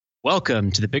Welcome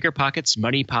to the Bigger Pockets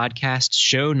Money Podcast,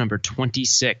 show number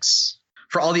 26.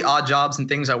 For all the odd jobs and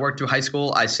things I worked through high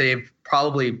school, I saved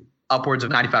probably upwards of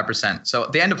 95%. So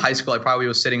at the end of high school, I probably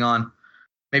was sitting on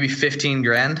maybe 15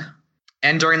 grand.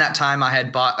 And during that time, I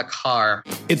had bought a car.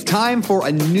 It's time for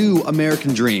a new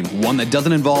American dream, one that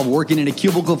doesn't involve working in a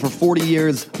cubicle for 40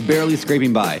 years, barely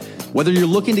scraping by. Whether you're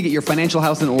looking to get your financial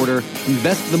house in order,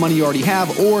 invest the money you already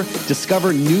have, or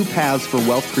discover new paths for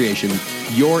wealth creation,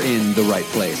 you're in the right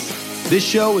place. This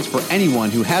show is for anyone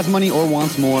who has money or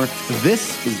wants more.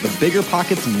 This is the Bigger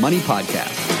Pockets Money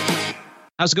Podcast.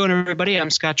 How's it going, everybody? I'm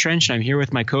Scott Trench, and I'm here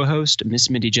with my co-host, Miss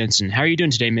Mindy Jensen. How are you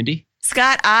doing today, Mindy?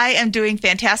 Scott, I am doing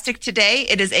fantastic today.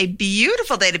 It is a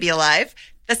beautiful day to be alive.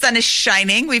 The sun is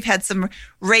shining. We've had some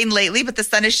rain lately, but the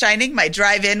sun is shining. My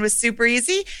drive-in was super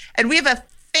easy, and we have a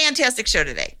fantastic show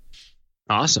today.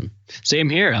 Awesome. Same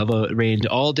here. Although it rained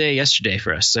all day yesterday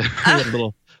for us, so we had a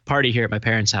little party here at my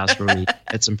parents' house where we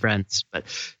had some friends. But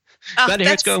glad to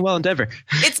hear it's going well in Denver.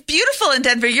 It's beautiful in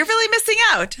Denver. You're really missing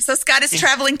out. So Scott is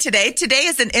traveling today. Today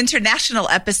is an international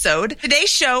episode. Today's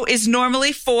show is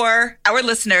normally for our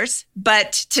listeners,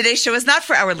 but today's show is not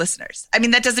for our listeners. I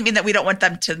mean, that doesn't mean that we don't want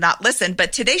them to not listen,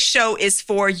 but today's show is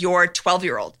for your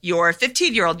 12-year-old, your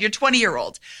 15-year-old, your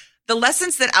 20-year-old. The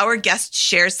lessons that our guest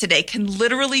shares today can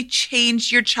literally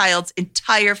change your child's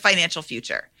entire financial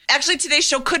future. Actually, today's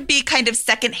show could be kind of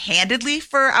second-handedly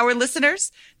for our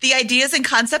listeners. The ideas and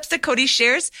concepts that Cody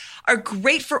shares are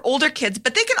great for older kids,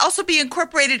 but they can also be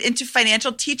incorporated into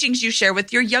financial teachings you share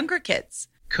with your younger kids.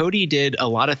 Cody did a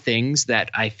lot of things that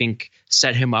I think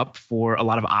set him up for a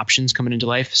lot of options coming into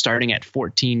life, starting at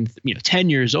 14, 10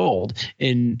 years old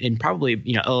in probably,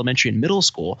 elementary and middle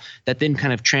school, that then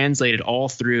kind of translated all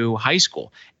through high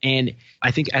school. And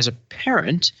I think as a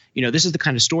parent, this is the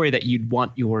kind of story that you'd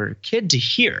want your kid to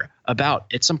hear about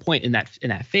at some point in that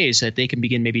phase, so that they can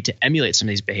begin maybe to emulate some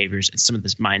of these behaviors and some of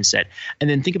this mindset. And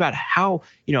then think about how,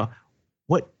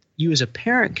 what you as a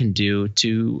parent can do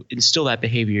to instill that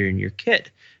behavior in your kid.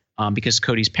 Because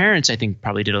Cody's parents, I think,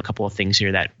 probably did a couple of things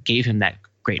here that gave him that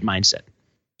great mindset.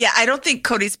 Yeah, I don't think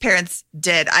Cody's parents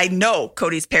did. I know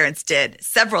Cody's parents did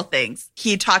several things.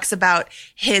 He talks about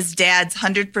his dad's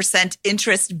 100%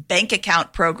 interest bank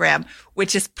account program,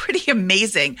 which is pretty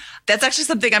amazing. That's actually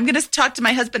something I'm going to talk to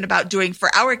my husband about doing for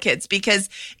our kids, because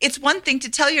it's one thing to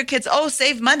tell your kids, oh,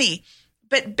 save money,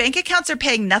 but bank accounts are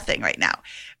paying nothing right now.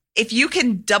 If you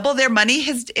can double their money,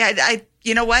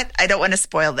 you know what? I don't want to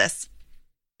spoil this.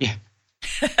 Yeah.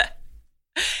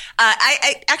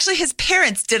 I actually, his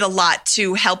parents did a lot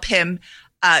to help him.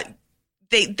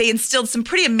 They instilled some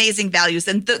pretty amazing values.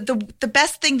 And the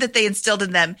best thing that they instilled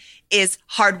in them is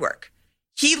hard work.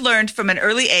 He learned from an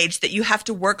early age that you have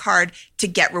to work hard to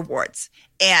get rewards.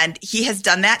 And he has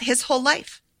done that his whole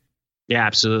life. Yeah,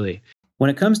 absolutely.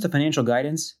 When it comes to financial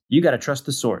guidance, you got to trust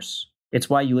the source. It's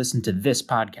why you listen to this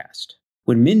podcast.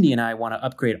 When Mindy and I want to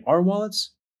upgrade our wallets,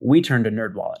 we turn to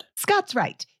NerdWallet. Scott's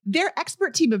right. Their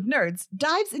expert team of nerds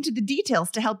dives into the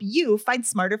details to help you find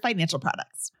smarter financial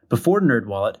products. Before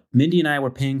NerdWallet, Mindy and I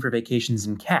were paying for vacations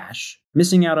in cash,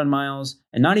 missing out on miles,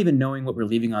 and not even knowing what we're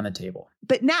leaving on the table.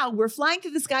 But now we're flying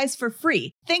through the skies for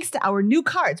free, thanks to our new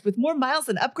cards with more miles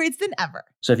and upgrades than ever.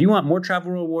 So if you want more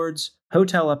travel rewards,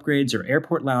 hotel upgrades, or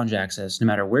airport lounge access, no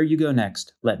matter where you go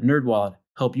next, let NerdWallet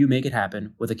help you make it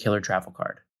happen with a killer travel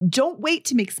card. Don't wait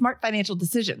to make smart financial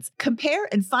decisions. Compare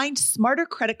and find smarter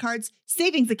credit cards,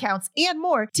 savings accounts, and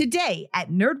more today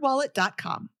at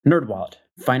nerdwallet.com. NerdWallet.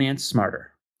 Finance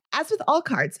smarter. As with all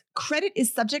cards, credit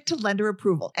is subject to lender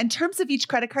approval, and terms of each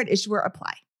credit card issuer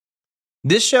apply.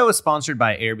 This show is sponsored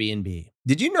by Airbnb.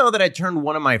 Did you know that I turned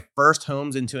one of my first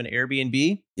homes into an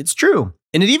Airbnb? It's true.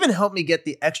 And it even helped me get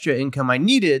the extra income I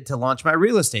needed to launch my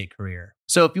real estate career.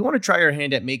 So if you want to try your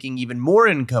hand at making even more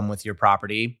income with your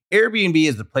property, Airbnb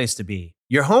is the place to be.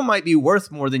 Your home might be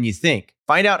worth more than you think.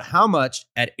 Find out how much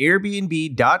at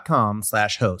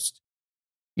airbnb.com/host.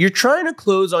 You're trying to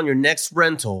close on your next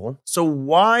rental, so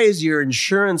why is your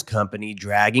insurance company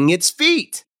dragging its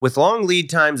feet? With long lead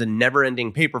times and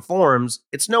never-ending paper forms,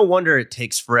 it's no wonder it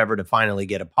takes forever to finally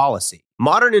get a policy.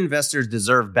 Modern investors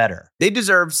deserve better. They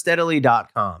deserve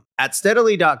Steadily.com. At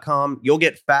Steadily.com, you'll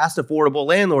get fast, affordable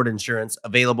landlord insurance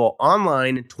available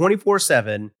online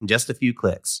 24/7 in just a few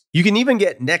clicks. You can even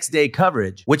get next-day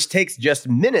coverage, which takes just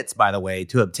minutes, by the way,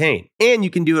 to obtain. And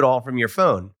you can do it all from your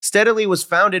phone. Steadily was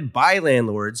founded by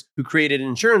landlords who created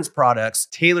insurance products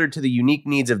tailored to the unique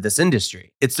needs of this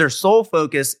industry. It's their sole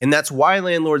focus, and that's why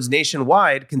landlords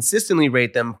nationwide consistently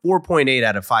rate them 4.8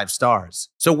 out of 5 stars.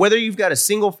 So whether you've got a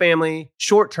single family,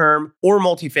 short-term, or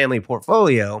multifamily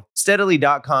portfolio,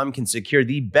 Steadily.com Steadily.com can secure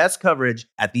the best coverage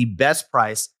at the best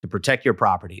price to protect your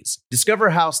properties.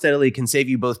 Discover how Steadily can save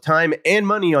you both time and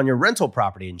money on your rental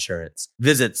property insurance.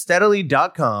 Visit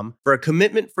Steadily.com for a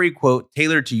commitment-free quote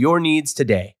tailored to your needs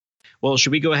today. Well,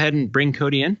 should we go ahead and bring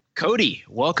Cody in? Cody,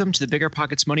 welcome to the Bigger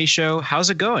Pockets Money Show. How's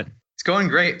it going? It's going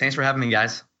great. Thanks for having me,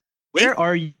 guys. Where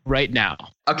are you right now?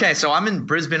 Okay, so I'm in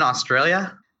Brisbane,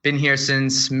 Australia. Been here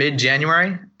since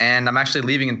mid-January, and I'm actually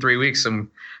leaving in 3 weeks.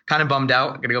 I'm kind of bummed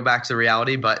out. I'm gonna go back to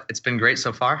reality, but it's been great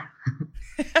so far.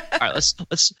 All right,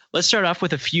 let's start off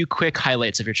with a few quick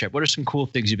highlights of your trip. What are some cool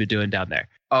things you've been doing down there?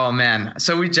 Oh man,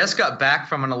 so we just got back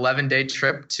from an 11-day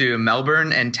trip to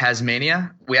Melbourne and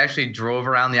Tasmania. We actually drove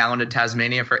around the island of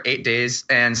Tasmania for 8 days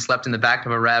and slept in the back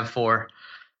of a RAV4.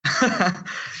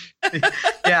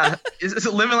 Yeah, it's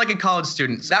living like a college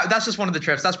student. That's just one of the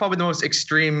trips. That's probably the most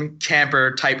extreme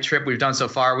camper type trip we've done so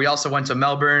far. We also went to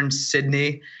Melbourne,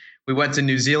 Sydney. We went to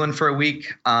New Zealand for a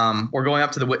week. We're going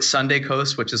up to the Whitsunday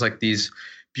Coast, which is like these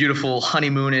beautiful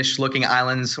honeymoonish looking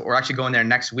islands. We're actually going there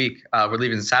next week. We're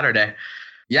leaving Saturday.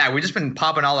 Yeah, we've just been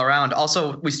popping all around.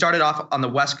 Also, we started off on the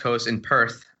West Coast in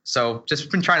Perth. So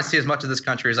just been trying to see as much of this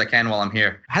country as I can while I'm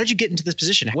here. How did you get into this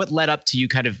position? What led up to you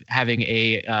kind of having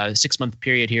a 6-month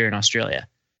period here in Australia?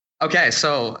 Okay,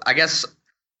 so I guess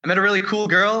I met a really cool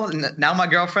girl, and now my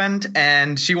girlfriend,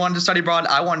 and she wanted to study abroad.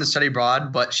 I wanted to study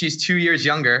abroad, but she's 2 years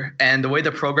younger. And the way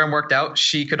the program worked out,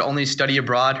 she could only study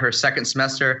abroad her second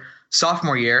semester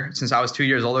sophomore year. Since I was 2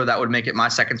 years older, that would make it my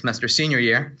second semester senior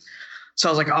year. So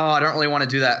I was like, oh, I don't really want to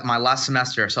do that my last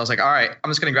semester. So I was like, all right,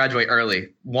 I'm just going to graduate early.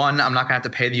 One, I'm not going to have to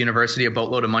pay the university a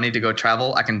boatload of money to go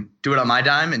travel. I can do it on my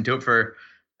dime and do it for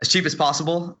as cheap as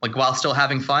possible, like while still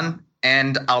having fun.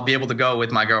 And I'll be able to go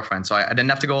with my girlfriend. So I didn't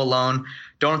have to go alone.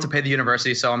 Don't have to pay the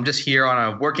university. So I'm just here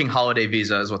on a working holiday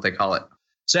visa is what they call it.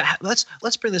 So let's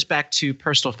bring this back to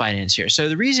personal finance here. So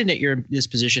the reason that you're in this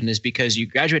position is because you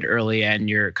graduated early and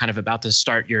you're kind of about to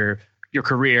start your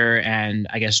career and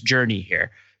I guess journey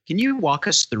here. Can you walk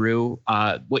us through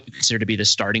what you consider to be the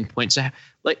starting point? So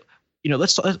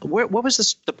what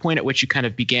was the point at which you kind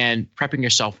of began prepping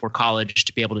yourself for college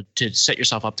to be able to set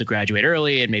yourself up to graduate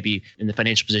early and maybe in the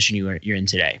financial position you're in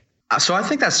today? So I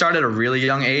think that started at a really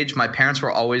young age. My parents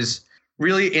were always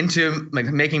really into like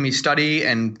making me study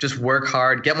and just work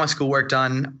hard, get my schoolwork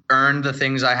done, earn the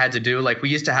things I had to do. Like we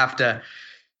used to have to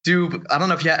do, I don't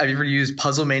know if have you ever used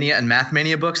Puzzle Mania and Math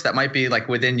Mania books that might be like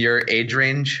within your age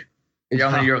range. You're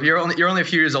only a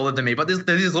few years older than me, but there's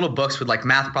these little books with like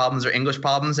math problems or English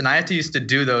problems, and I used to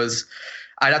do those.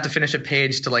 I'd have to finish a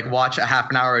page to like watch a half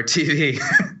an hour of TV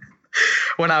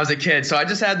when I was a kid. So I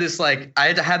just had this I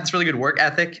had to have this really good work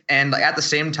ethic, and like at the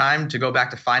same time to go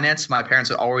back to finance, my parents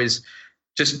would always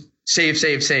just save.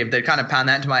 They'd kind of pound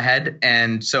that into my head,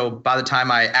 and so by the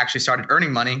time I actually started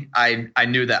earning money, I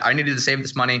knew that I needed to save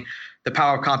this money. The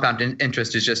power of compound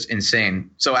interest is just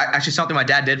insane. So actually something my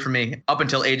dad did for me up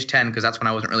until age 10, because that's when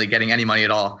I wasn't really getting any money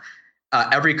at all.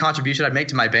 Every contribution I'd make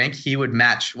to my bank, he would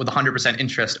match with 100%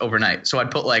 interest overnight. So I'd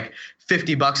put like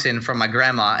 $50 in from my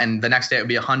grandma, and the next day it would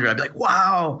be 100. I'd be like,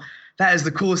 wow, that is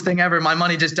the coolest thing ever. My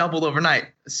money just doubled overnight.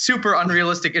 Super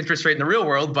unrealistic interest rate in the real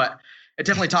world, but it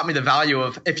definitely taught me the value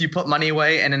of if you put money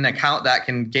away in an account that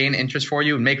can gain interest for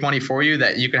you and make money for you,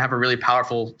 that you can have a really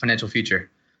powerful financial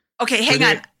future. Okay, hang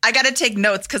on. I got to take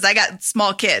notes because I got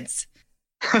small kids.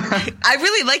 I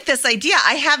really like this idea.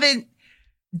 I haven't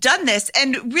done this.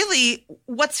 And really,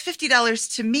 what's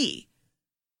 $50 to me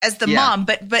as the mom?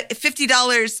 But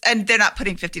 $50, and they're not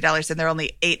putting $50 in. They're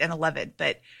only 8 and 11.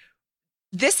 But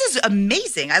this is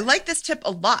amazing. I like this tip a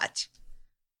lot.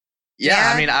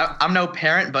 Yeah, I mean, I'm no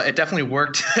parent, but it definitely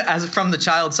worked as from the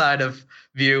child side of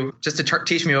view, just to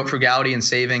teach me about frugality and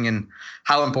saving and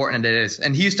how important it is.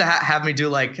 And he used to have me do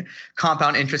like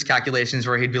compound interest calculations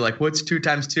where he'd be like, what's 2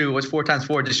 times 2? What's 4 times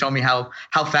 4? To show me how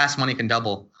fast money can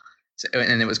double. So,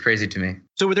 and it was crazy to me.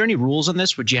 So were there any rules on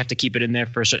this? Would you have to keep it in there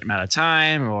for a certain amount of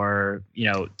time, or,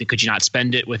 could you not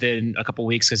spend it within a couple of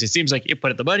weeks? Because it seems like you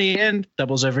put the money in,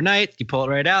 doubles overnight, you pull it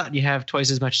right out, and you have twice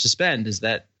as much to spend. Is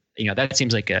that, that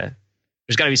seems like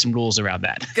there's got to be some rules around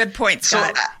that. Good point,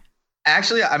 Scott. So,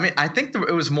 actually, I mean, I think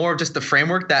it was more of just the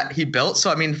framework that he built.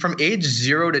 So, I mean, from age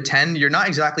 0 to 10, you're not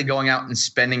exactly going out and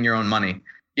spending your own money.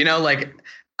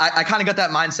 I kind of got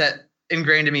that mindset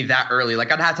ingrained in me that early.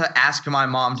 Like I'd have to ask my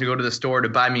mom to go to the store to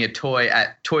buy me a toy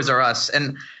at Toys R Us.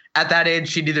 And at that age,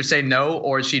 she'd either say no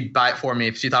or she'd buy it for me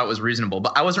if she thought it was reasonable.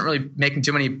 But I wasn't really making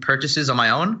too many purchases on my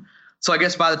own. So I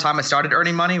guess by the time I started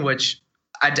earning money, which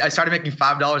I started making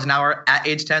 $5 an hour at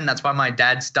age 10. That's why my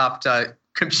dad stopped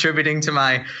contributing to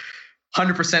my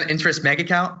 100% interest bank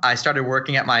account. I started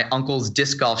working at my uncle's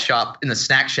disc golf shop in the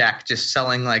snack shack, just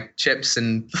selling like chips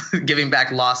and giving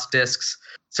back lost discs.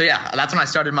 So yeah, that's when I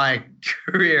started my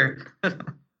career.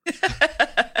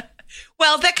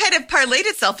 Well, that kind of parlayed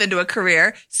itself into a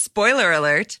career. Spoiler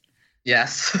alert.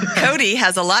 Yes. Cody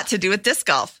has a lot to do with disc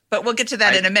golf, but we'll get to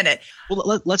that in a minute.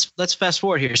 Well, let's fast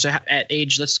forward here. So at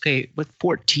age, let's say with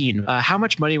 14, how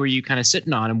much money were you kind of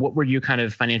sitting on, and what were your kind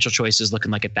of financial choices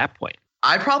looking like at that point?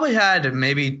 I probably had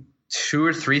maybe $2,000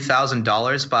 or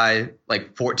 $3,000 by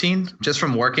like 14, just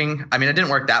from working. I mean, I didn't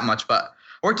work that much, but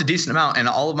I worked a decent amount, and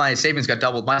all of my savings got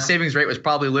doubled. My savings rate was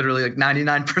probably literally like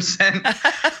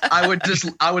 99%.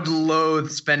 I would loathe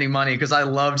spending money because I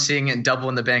loved seeing it double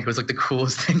in the bank. It was like the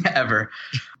coolest thing ever.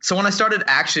 So when I started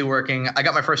actually working, I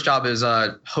got my first job as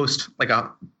a host,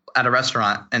 at a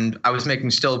restaurant, and I was making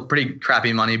still pretty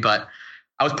crappy money, but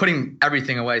I was putting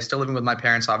everything away, still living with my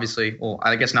parents, obviously. Well,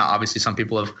 I guess not obviously. Some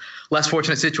people have less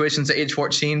fortunate situations at age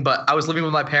 14, but I was living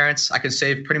with my parents. I could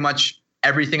save pretty much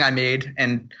everything I made,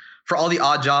 and for all the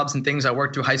odd jobs and things I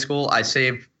worked through high school, I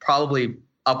saved probably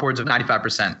upwards of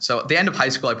 95%. So at the end of high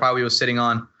school, I probably was sitting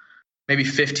on maybe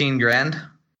 15 grand.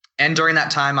 And during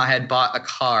that time, I had bought a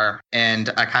car,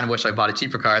 and I kind of wish I bought a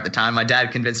cheaper car at the time. My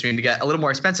dad convinced me to get a little more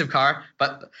expensive car,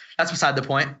 but that's beside the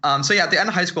point. So yeah, at the end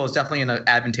of high school, I was definitely in an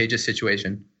advantageous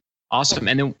situation.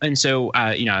 Awesome. So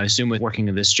I assume with working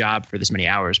in this job for this many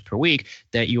hours per week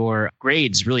that your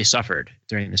grades really suffered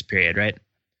during this period, right?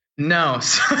 No.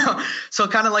 So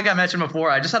kind of like I mentioned before,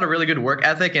 I just had a really good work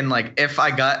ethic. And like, if I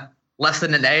got less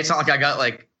than an A, it's not like I got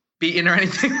like beaten or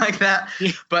anything like that.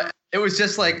 Yeah. But it was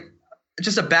just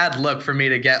a bad look for me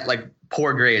to get like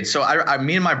poor grades. So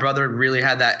me and my brother really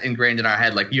had that ingrained in our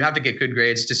head. Like, you have to get good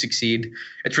grades to succeed.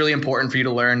 It's really important for you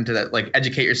to learn to like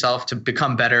educate yourself to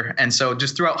become better. And so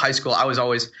just throughout high school, I was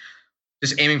always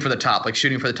just aiming for the top, like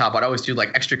shooting for the top. I'd always do like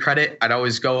extra credit. I'd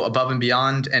always go above and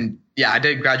beyond. And yeah, I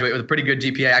did graduate with a pretty good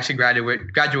GPA. I actually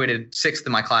graduated 6th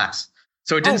in my class.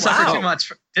 So it didn't suffer too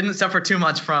much. Didn't suffer too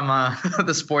much from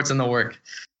the sports and the work.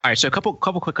 All right. So a couple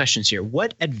quick questions here.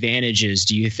 What advantages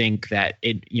do you think that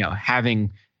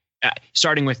having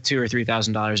starting with $2,000 or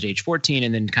 $3,000 at age 14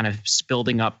 and then kind of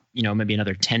building up, maybe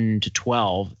another 10 to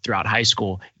 12 throughout high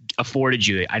school afforded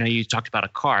you? I know you talked about a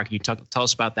car. Can you tell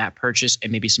us about that purchase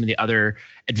and maybe some of the other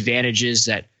advantages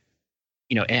that,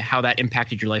 how that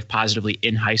impacted your life positively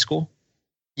in high school?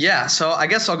 Yeah. So I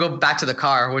guess I'll go back to the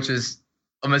car, which is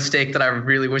a mistake that I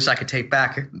really wish I could take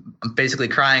back. I'm basically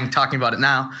crying talking about it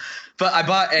now. But I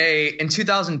bought in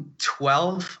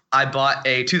 2012, I bought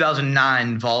a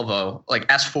 2009 Volvo, like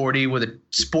S40 with a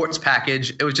sports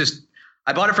package. It was just,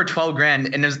 I bought it for 12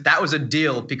 grand. And that was a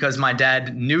deal because my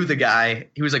dad knew the guy.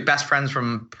 He was like best friends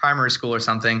from primary school or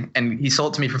something. And he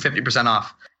sold it to me for 50%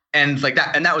 off. And like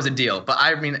that, and that was a deal. But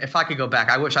I mean, if I could go back,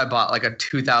 I wish I bought like a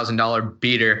 $2,000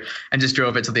 beater and just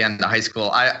drove it to the end of high school.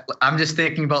 I'm just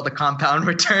thinking about the compound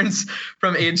returns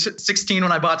from age 16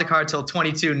 when I bought the car till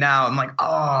 22 now. I'm like,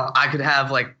 oh, I could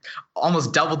have like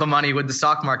almost double the money with the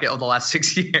stock market over the last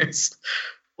 6 years.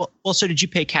 Well, so did you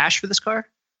pay cash for this car?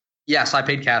 Yes, I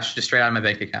paid cash just straight out of my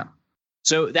bank account.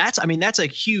 So that's a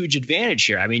huge advantage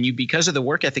here. I mean, because of the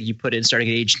work ethic you put in starting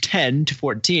at age 10 to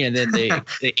 14, and then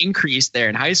they increased there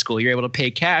in high school, you're able to pay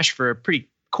cash for a pretty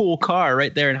cool car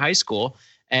right there in high school.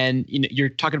 And you're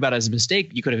talking about as a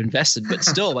mistake you could have invested, but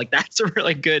still, like, that's a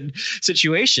really good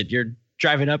situation. You're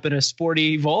driving up in a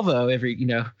sporty Volvo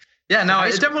Yeah, no,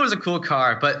 it definitely was a cool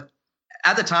car, but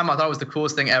at the time I thought it was the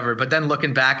coolest thing ever. But then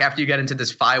looking back after you get into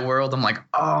this FI world, I'm like,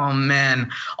 oh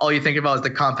man, all you think about is the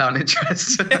compound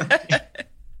interest.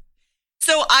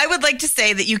 So I would like to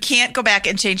say that you can't go back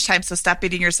and change time. So stop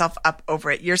beating yourself up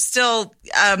over it. You're still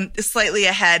slightly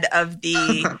ahead of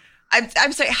the,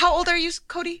 I'm sorry. How old are you,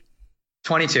 Cody?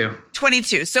 22.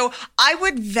 22. So I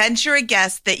would venture a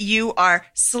guess that you are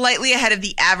slightly ahead of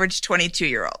the average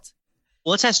 22-year-old.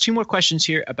 Well, let's ask two more questions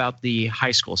here about the high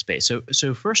school space.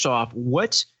 So first off,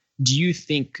 what do you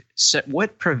think,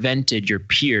 what prevented your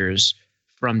peers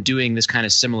from doing this kind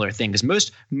of similar thing?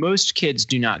 Because most kids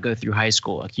do not go through high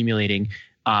school accumulating,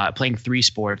 playing 3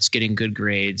 sports, getting good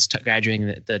grades,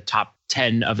 graduating the top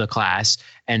 10 of the class,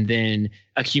 and then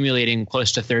accumulating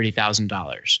close to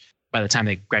 $30,000 by the time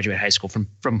they graduate high school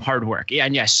from hard work. Yeah,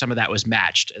 and yes, some of that was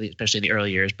matched, especially in the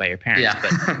early years, by your parents, yeah.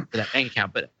 But for that bank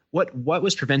account. But what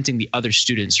was preventing the other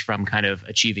students from kind of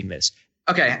achieving this?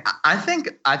 Okay, I think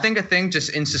a thing just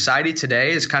in society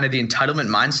today is kind of the entitlement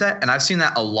mindset. And I've seen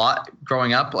that a lot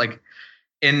growing up, like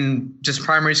in just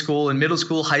primary school and middle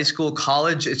school, high school,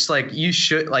 college. It's like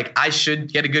I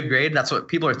should get a good grade. That's what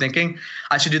people are thinking.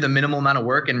 I should do the minimal amount of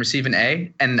work and receive an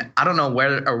A. And I don't know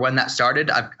where or when that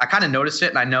started. I kind of noticed it.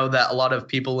 And I know that a lot of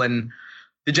people in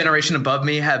the generation above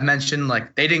me have mentioned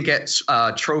like they didn't get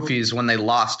trophies when they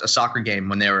lost a soccer game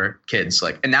when they were kids.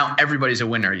 Like, and now everybody's a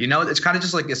winner. You know, it's kind of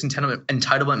just like this entitlement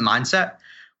mindset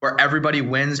where everybody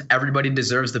wins, everybody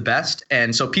deserves the best.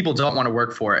 And so people don't want to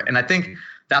work for it. And I think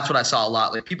that's what I saw a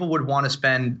lot. Like people would want to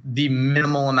spend the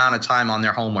minimal amount of time on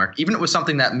their homework, even if it was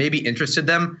something that maybe interested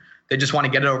them. They just want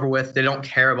to get it over with. They don't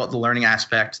care about the learning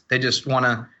aspect. They just want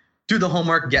to do the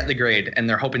homework, get the grade, and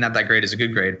they're hoping that that grade is a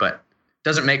good grade. But it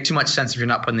doesn't make too much sense if you're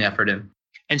not putting the effort in.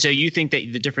 And so you think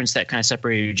that the difference that kind of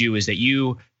separated you is that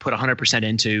you put 100%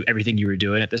 into everything you were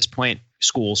doing at this point,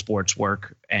 school, sports,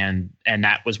 work, and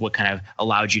that was what kind of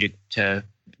allowed you to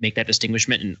make that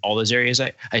distinguishment in all those areas.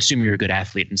 I assume you're a good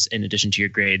athlete in addition to your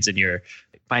grades and your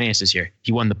finances here.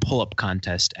 You won the pull-up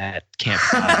contest at camp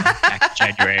back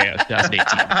in January of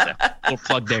 2018. So little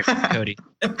plug there for Cody.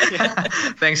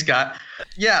 Thanks, Scott.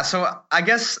 Yeah, so I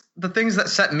guess the things that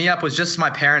set me up was just my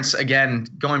parents, again,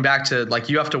 going back to like,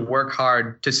 you have to work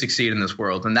hard to succeed in this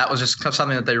world. And that was just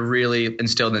something that they really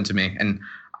instilled into me. And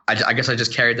I guess I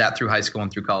just carried that through high school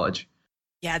and through college.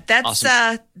 Yeah, that's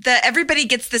awesome. Everybody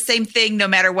gets the same thing no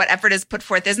matter what effort is put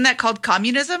forth. Isn't that called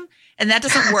communism? And that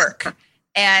doesn't work.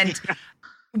 And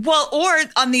well, or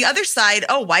on the other side,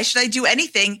 oh, why should I do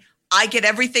anything? I get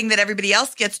everything that everybody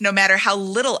else gets no matter how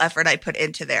little effort I put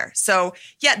into there. So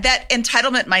yeah, that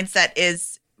entitlement mindset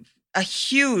is a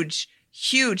huge,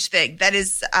 huge thing. That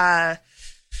is, I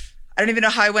don't even know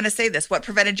how I want to say this. What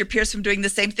prevented your peers from doing the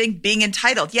same thing? Being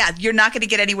entitled. Yeah, you're not going to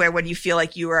get anywhere when you feel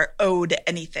like you are owed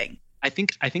anything. I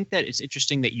think that it's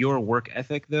interesting that your work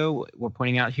ethic, though, we're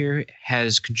pointing out here,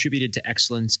 has contributed to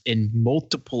excellence in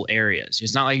multiple areas.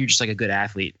 It's not like you're just like a good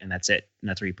athlete and that's it, and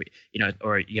that's where you put,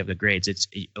 or you have good grades.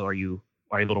 Or you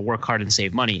are able to work hard and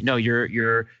save money. No,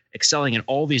 you're excelling in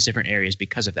all these different areas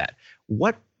because of that.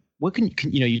 What can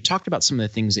you talked about some of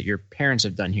the things that your parents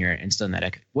have done here and done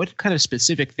that. What kind of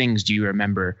specific things do you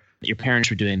remember that your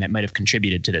parents were doing that might have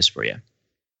contributed to this for you?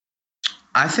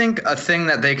 I think a thing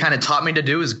that they kind of taught me to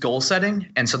do is goal setting.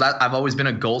 And so that I've always been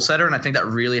a goal setter. And I think that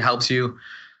really helps you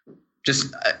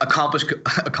just accomplish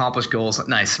goals.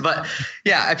 Nice. But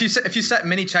yeah, if you set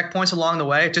many checkpoints along the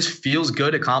way, it just feels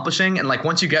good accomplishing. And like,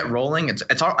 once you get rolling,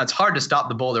 it's hard to stop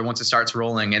the boulder once it starts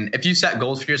rolling. And if you set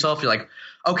goals for yourself, you're like,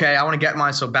 okay, I want to get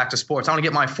so back to sports, I want to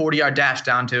get my 40-yard dash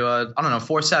down to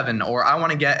 4.7, or I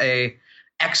want to get a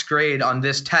X grade on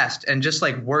this test. And just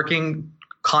like working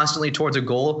constantly towards a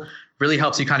goal really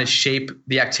helps you kind of shape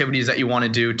the activities that you want to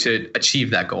do to achieve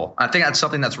that goal. I think that's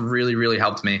something that's really, really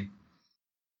helped me.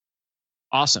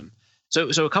 Awesome. So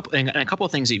a couple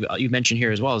of things that you mentioned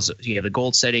here as well is you have the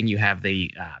goal setting, you have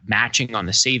the matching on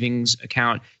the savings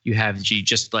account, you have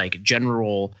just like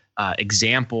general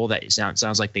example that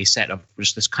sounds like they set of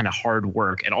just this kind of hard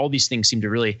work, and all these things seem to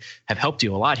really have helped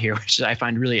you a lot here, which I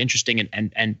find really interesting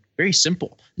and very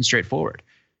simple and straightforward.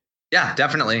 Yeah,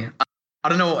 definitely. I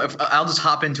don't know if I'll just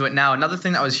hop into it now. Another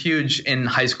thing that was huge in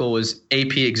high school was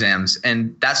AP exams.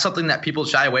 And that's something that people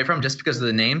shy away from just because of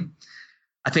the name.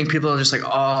 I think people are just like,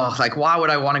 oh, like, why would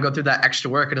I want to go through that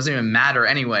extra work? It doesn't even matter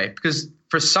anyway, because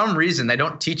for some reason, they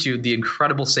don't teach you the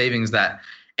incredible savings that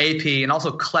AP and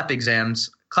also CLEP exams.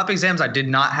 CLEP exams I did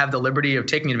not have the liberty of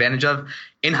taking advantage of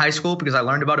in high school because I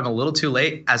learned about them a little too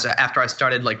late after I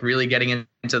started like really getting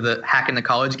into the hacking the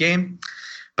college game.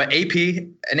 But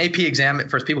an AP exam,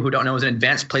 for people who don't know, is an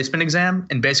advanced placement exam.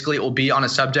 And basically it will be on a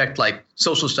subject like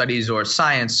social studies or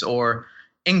science or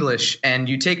English. And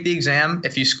you take the exam.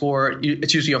 If you score,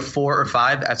 it's usually a 4 or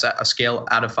 5. That's a scale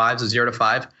out of 5, so 0 to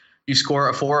 5. You score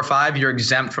a 4 or 5, you're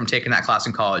exempt from taking that class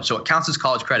in college. So it counts as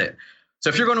college credit. So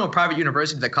if you're going to a private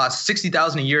university that costs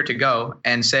 $60,000 a year to go,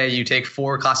 and say you take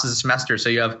 4 classes a semester, so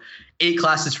you have 8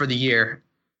 classes for the year,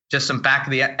 just some back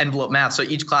of the envelope math. So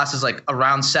each class is like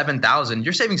around $7,000.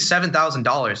 You're saving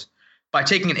 $7,000 by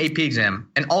taking an AP exam.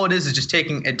 And all it is just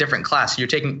taking a different class. You're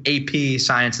taking AP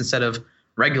science instead of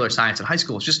regular science in high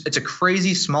school. It's a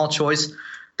crazy small choice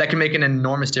that can make an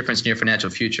enormous difference in your financial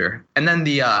future. And then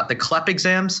the CLEP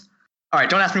exams. All right,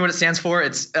 don't ask me what it stands for.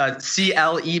 It's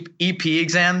CLEP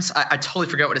exams. I totally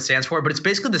forget what it stands for, but it's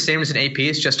basically the same as an AP.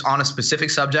 It's just on a specific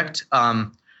subject.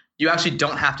 You actually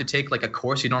don't have to take like a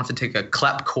course. You don't have to take a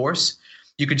CLEP course.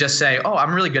 You could just say, oh,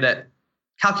 I'm really good at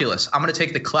calculus. I'm going to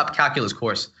take the CLEP calculus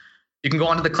course. You can go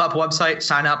onto the CLEP website,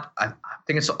 sign up. I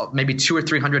think it's maybe $200 or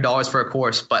 $300 for a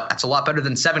course, but that's a lot better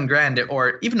than $7,000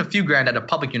 or even a few grand at a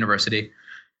public university.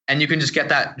 And you can just get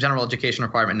that general education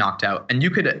requirement knocked out. And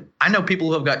I know people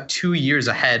who have got 2 years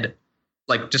ahead,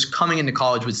 like just coming into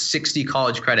college with 60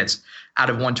 college credits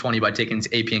out of 120 by taking these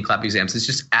AP and CLEP exams. It's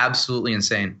just absolutely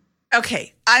insane.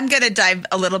 Okay, I'm going to dive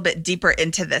a little bit deeper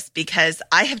into this because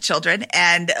I have children.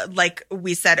 And like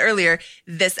we said earlier,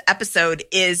 this episode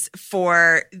is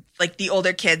for like the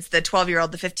older kids, the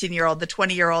 12-year-old, the 15-year-old, the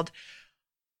 20-year-old.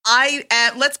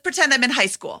 Let's pretend I'm in high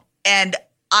school. And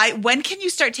when can you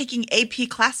start taking AP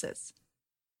classes?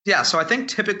 Yeah, so I think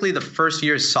typically the first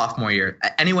year is sophomore year.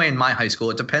 Anyway, in my high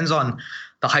school, it depends on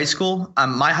the high school.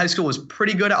 My high school was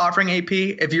pretty good at offering AP.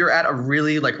 If you're at a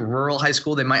really like rural high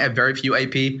school, they might have very few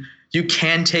AP. You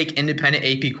can take independent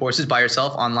AP courses by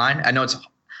yourself online. I know it's a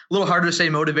little harder to stay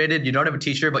motivated. You don't have a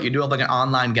teacher, but you do have like an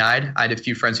online guide. I had a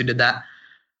few friends who did that.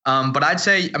 But I'd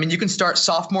say, you can start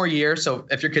sophomore year. So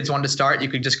if your kids wanted to start, you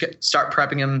could just start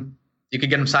prepping them. You could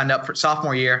get them signed up for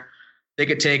sophomore year. They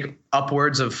could take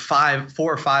upwards of 4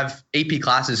 or 5 AP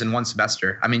classes in one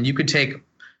semester. You could take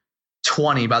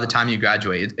 20 by the time you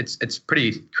graduate. It's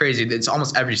pretty crazy. It's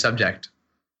almost every subject.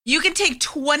 You can take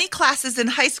 20 classes in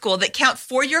high school that count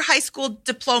for your high school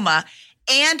diploma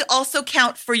and also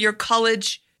count for your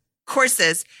college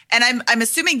courses. And I'm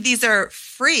assuming these are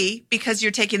free because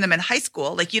you're taking them in high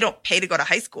school. Like you don't pay to go to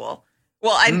high school.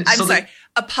 Well, I'm sorry,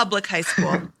 a public high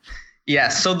school. Yeah.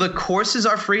 So the courses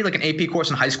are free. Like an AP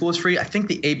course in high school is free. I think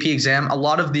the AP exam, a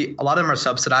lot of them are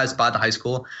subsidized by the high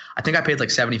school. I think I paid like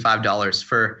 $75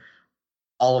 for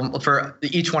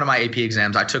each one of my AP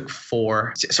exams. I took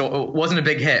 4, so it wasn't a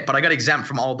big hit, but I got exempt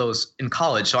from all of those in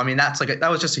college. So that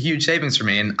was just a huge savings for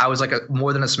me, and I was like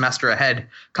more than a semester ahead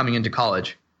coming into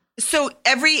college. So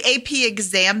every AP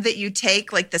exam that you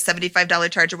take, like the $75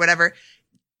 charge or whatever,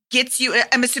 gets you.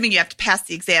 I'm assuming you have to pass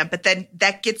the exam, but then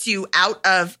that gets you out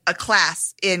of a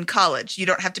class in college. You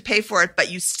don't have to pay for it, but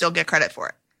you still get credit for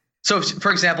it. So,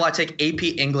 for example, I take AP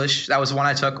English. That was one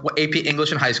I took. AP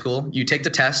English in high school. You take the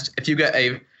test. If you get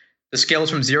the scale is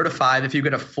from 0 to 5. If you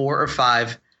get a 4 or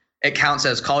 5, it counts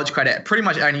as college credit at pretty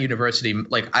much any university.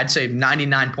 Like I'd say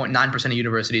 99.9% of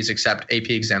universities accept AP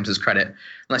exams as credit,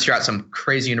 unless you're at some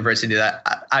crazy university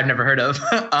that I've never heard of.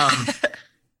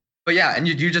 But yeah, and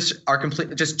you just are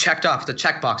just checked off the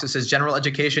checkbox. It says general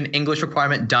education, English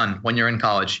requirement done when you're in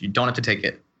college. You don't have to take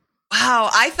it. Wow,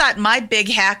 I thought my big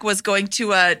hack was going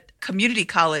to a community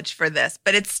college for this,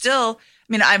 but it's still,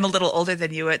 I'm a little older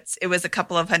than you. It was a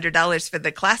couple of $100s for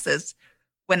the classes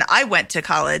when I went to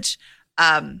college,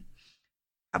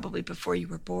 probably before you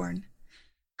were born.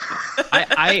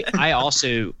 I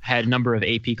also had a number of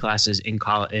AP classes in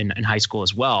high school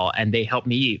as well, and they helped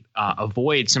me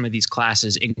avoid some of these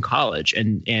classes in college.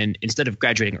 And instead of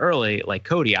graduating early like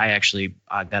Cody, I actually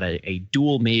got a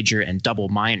dual major and double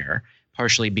minor,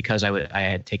 partially because I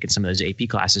had taken some of those AP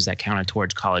classes that counted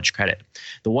towards college credit.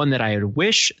 The one that I had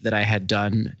wished that I had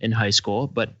done in high school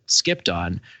but skipped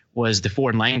on was the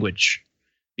foreign language.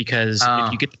 Because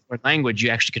if you get the foreign language, you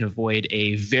actually can avoid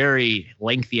a very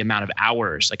lengthy amount of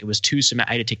hours. Like it was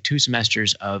I had to take 2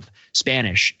 semesters of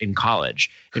Spanish in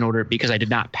college because I did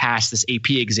not pass this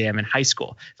AP exam in high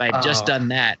school. If I had just done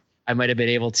that, I might have been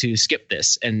able to skip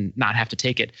this and not have to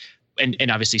take it.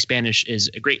 And obviously Spanish is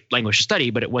a great language to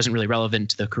study, but it wasn't really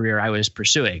relevant to the career I was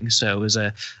pursuing. So it was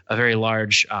a very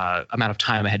large amount of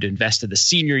time I had to invest in the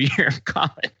senior year of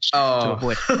college to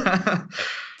avoid it.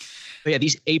 But yeah,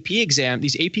 these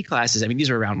AP classes, these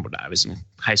are around when I was in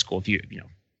high school,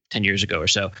 10 years ago or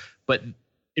so. But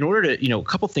in order to, a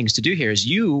couple things to do here is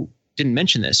you didn't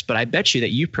mention this, but I bet you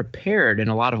that you prepared in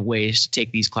a lot of ways to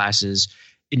take these classes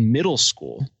in middle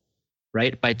school,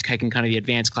 right? By taking kind of the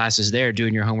advanced classes there,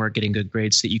 doing your homework, getting good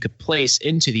grades so that you could place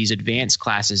into these advanced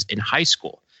classes in high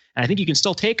school. And I think you can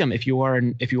still take them if you are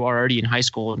already in high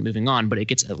school and moving on, but it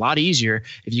gets a lot easier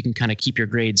if you can kind of keep your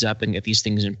grades up and get these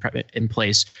things in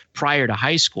place prior to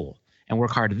high school and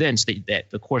work hard then so that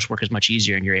the coursework is much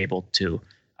easier and you're able to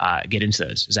get into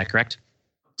those. Is that correct?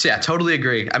 So yeah, totally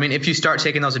agree. If you start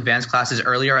taking those advanced classes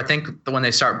earlier, I think when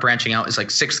they start branching out is like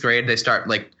 6th grade, they start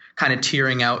like kind of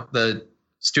tiering out the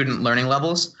student learning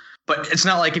levels. But it's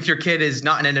not like if your kid is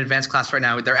not in an advanced class right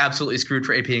now, they're absolutely screwed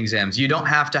for AP exams. You don't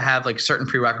have to have like certain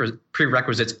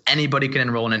prerequisites. Anybody can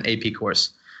enroll in an AP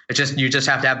course. You just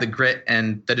have to have the grit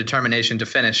and the determination to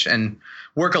finish and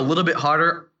work a little bit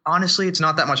harder. Honestly, it's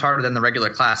not that much harder than the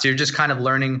regular class. You're just kind of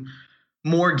learning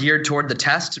more geared toward the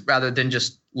test rather than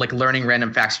just like learning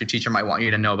random facts your teacher might want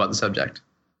you to know about the subject.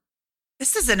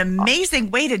 This is an amazing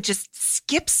way to just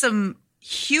skip some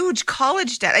huge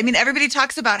college debt. Everybody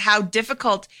talks about how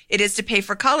difficult it is to pay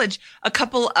for college. A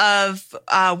couple of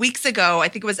weeks ago, I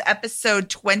think it was episode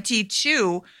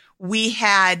 22, we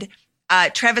had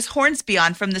Travis Hornsby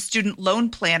on from the Student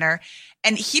Loan Planner.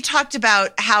 And he talked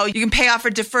about how you can pay off or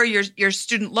defer your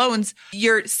student loans,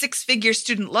 your 6-figure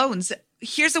student loans.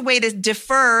 Here's a way to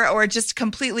defer or just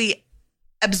completely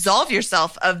absolve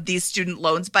yourself of these student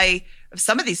loans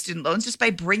just by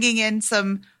bringing in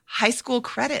some high school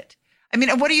credit. I mean,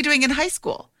 what are you doing in high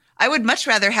school? I would much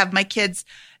rather have my kids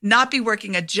not be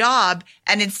working a job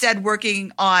and instead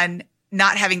working on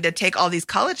not having to take all these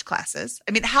college classes.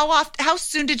 I mean, how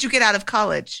soon did you get out of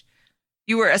college?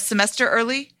 You were a semester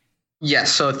early?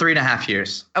 Yes. So 3.5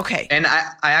 years. Okay. And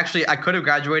I could have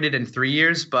graduated in 3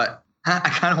 years, but I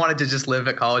kind of wanted to just live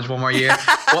at college one more year,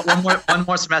 one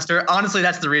more semester. Honestly,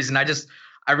 that's the reason.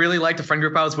 I really liked the friend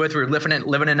group I was with. We were living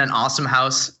in an awesome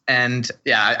house. And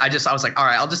yeah, I was like, all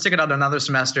right, I'll just stick it out another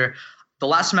semester. The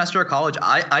last semester of college,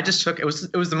 I just took, it was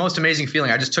the most amazing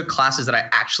feeling. I just took classes that I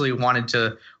actually wanted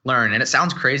to learn. And it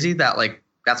sounds crazy that like,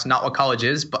 that's not what college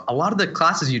is, but a lot of the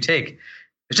classes you take,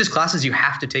 it's just classes you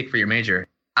have to take for your major.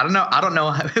 I don't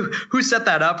know who set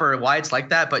that up or why it's like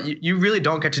that, but you really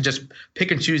don't get to just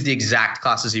pick and choose the exact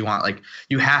classes you want. Like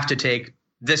you have to take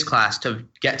this class to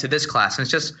get to this class. And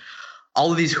it's just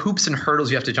all of these hoops and hurdles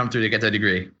you have to jump through to get the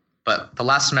degree. But the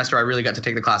last semester, I really got to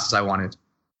take the classes I wanted.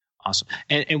 Awesome.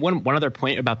 And one other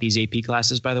point about these AP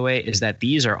classes, by the way, is that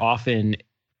these are often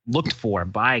looked for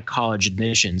by college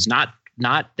admissions,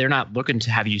 they're not looking to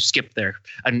have you skip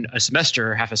a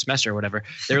semester or half a semester or whatever.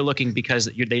 They're looking because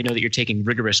they know that you're taking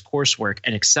rigorous coursework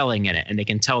and excelling in it. And they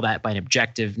can tell that by an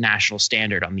objective national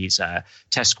standard on these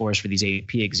test scores for these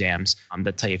AP exams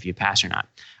that tell you if you pass or not.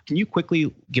 Can you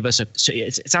quickly give us so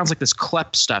it sounds like this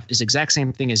CLEP stuff is the exact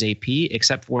same thing as AP,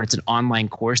 except for it's an online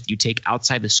course that you take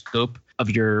outside the scope of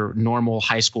your normal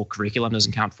high school curriculum. It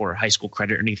doesn't count for high school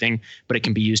credit or anything, but it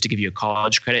can be used to give you a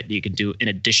college credit that you can do in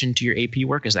addition to your AP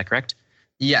work. Is that correct?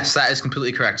 Yes, that is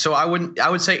completely correct. So I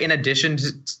would say in addition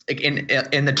to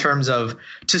in the terms of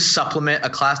to supplement a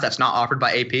class that's not offered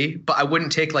by AP, but I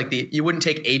wouldn't take you wouldn't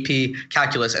take AP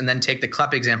calculus and then take the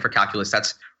CLEP exam for calculus.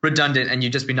 That's redundant and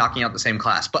you'd just be knocking out the same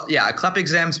class. But yeah, a CLEP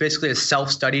exam is basically a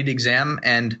self-studied exam.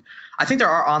 And I think there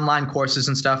are online courses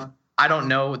and stuff. I don't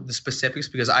know the specifics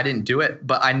because I didn't do it,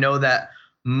 but I know that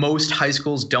most high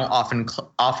schools don't often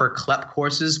offer CLEP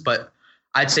courses, but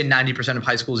I'd say 90% of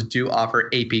high schools do offer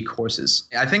AP courses.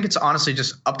 I think it's honestly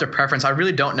just up to preference. I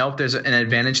really don't know if there's an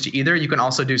advantage to either. You can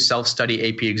also do self-study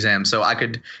AP exams. So I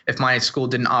could, if my school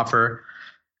didn't offer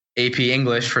AP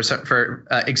English, for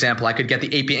example, I could get the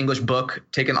AP English book,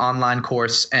 take an online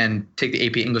course, and take the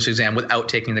AP English exam without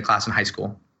taking the class in high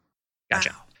school. Gotcha.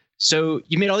 Wow. So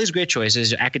you made all these great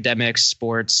choices, academics,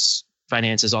 sports,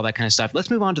 finances, all that kind of stuff. Let's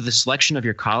move on to the selection of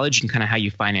your college and kind of how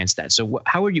you finance that. So what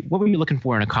were you looking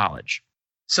for in a college?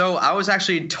 So I was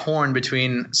actually torn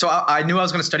between, so I knew I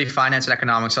was going to study finance and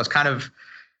economics. So I was kind of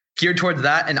geared towards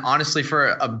that. And honestly, for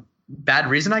a bad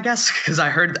reason, I guess, because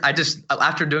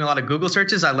after doing a lot of Google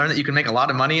searches, I learned that you can make a lot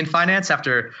of money in finance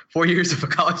after 4 years of a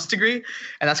college degree.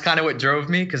 And that's kind of what drove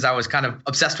me, because I was kind of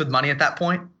obsessed with money at that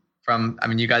point.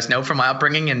 You guys know from my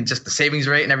upbringing and just the savings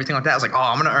rate and everything like that. I was like, oh,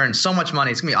 I'm going to earn so much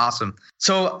money. It's going to be awesome.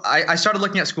 So I started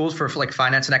looking at schools for like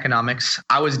finance and economics.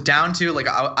 I was down to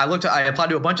I applied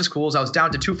to a bunch of schools. I was down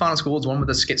to 2 final schools. One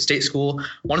was a state school.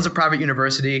 One is a private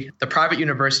university. The private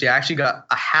university, I actually got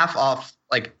a half off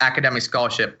like academic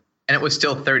scholarship, and it was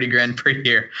still $30,000 per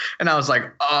year. And I was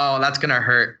like, oh, that's going to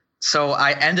hurt. So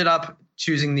I ended up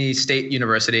choosing the state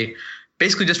university.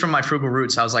 Basically just from my frugal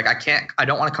roots. I was like, I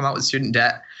don't want to come out with student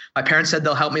debt. My parents said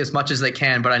they'll help me as much as they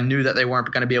can, but I knew that they weren't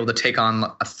going to be able to take on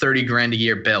a $30,000 a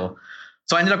year bill.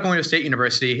 So I ended up going to a state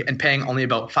university and paying only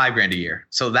about $5,000 a year.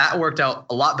 So that worked out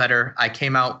a lot better. I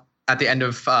came out at the end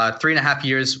of 3.5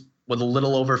 years with a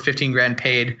little over $15,000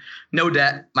 paid, no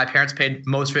debt. My parents paid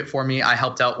most of it for me. I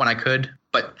helped out when I could,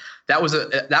 but that was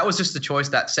just the choice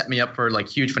that set me up for like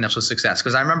huge financial success.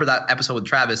 Because I remember that episode with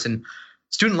Travis, and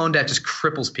student loan debt just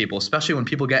cripples people, especially when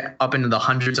people get up into the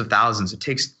hundreds of thousands. It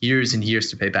takes years and years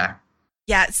to pay back.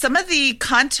 Yeah, some of the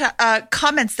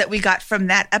comments that we got from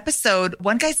that episode,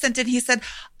 one guy sent in, he said,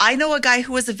 I know a guy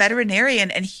who was a veterinarian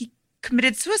and he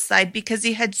committed suicide because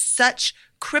he had such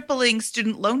crippling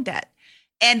student loan debt.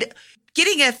 And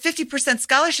getting a 50%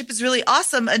 scholarship is really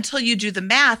awesome until you do the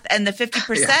math. And the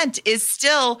 50% is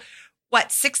still,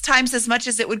 6 times as much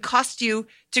as it would cost you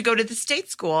to go to the state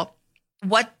school.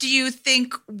 What do you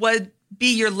think would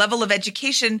be your level of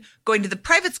education going to the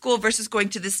private school versus going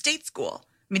to the state school?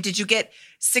 I mean, did you get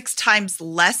 6 times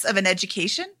less of an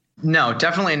education? No,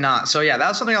 definitely not. So yeah,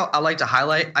 that's something I like to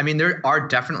highlight. I mean, there are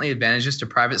definitely advantages to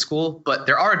private school, but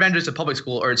there are advantages to public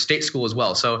school or state school as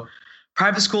well. So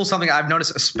private school is something I've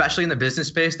noticed, especially in the business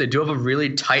space. They do have a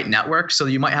really tight network. So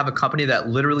you might have a company that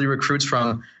literally recruits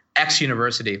from X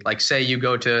university. Like say you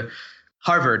go to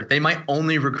Harvard, they might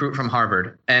only recruit from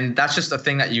Harvard. And that's just a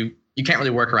thing that you can't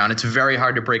really work around. It's very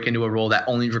hard to break into a role that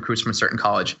only recruits from a certain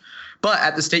college. But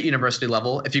at the state university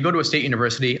level, if you go to a state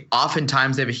university,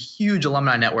 oftentimes they have a huge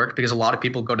alumni network because a lot of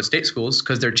people go to state schools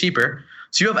because they're cheaper.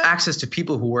 So you have access to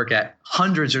people who work at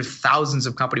hundreds or thousands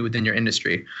of companies within your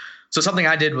industry. So something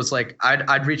I did was like,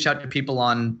 I'd reach out to people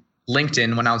on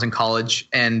LinkedIn when I was in college,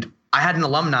 and I had an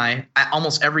alumni at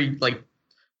almost every, like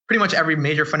pretty much every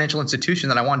major financial institution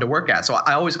that I wanted to work at. So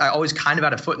I always kind of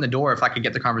had a foot in the door if I could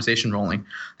get the conversation rolling.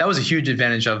 That was a huge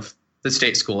advantage of the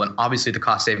state school. And obviously the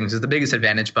cost savings is the biggest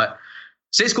advantage, but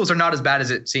state schools are not as bad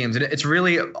as it seems. And it's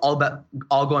really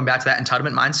all going back to that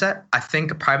entitlement mindset. I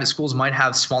think private schools might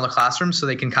have smaller classrooms so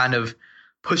they can kind of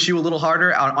push you a little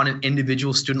harder on an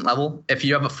individual student level. If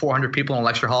you have 400 people in a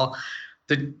lecture hall,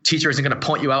 the teacher isn't going to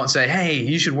point you out and say, hey,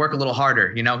 you should work a little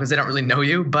harder, because they don't really know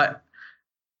you. But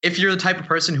if you're the type of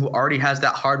person who already has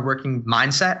that hardworking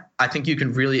mindset, I think you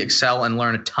can really excel and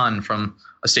learn a ton from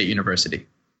a state university.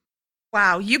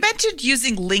 Wow. You mentioned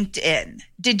using LinkedIn.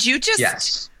 Did you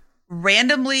just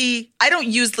randomly, I don't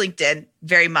use LinkedIn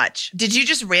very much. Did you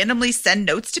just randomly send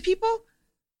notes to people?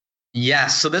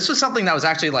 Yes. So this was something that was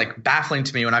actually like baffling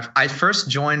to me when I first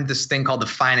joined this thing called the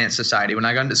Finance Society when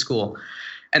I got into school.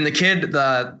 And the kid,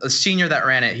 the senior that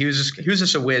ran it, he was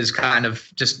just a whiz, kind of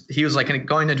just, he was like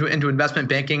going into investment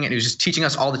banking, and he was just teaching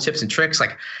us all the tips and tricks,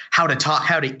 like how to talk,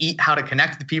 how to eat, how to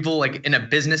connect with people, like in a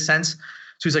business sense.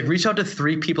 So he's like, reach out to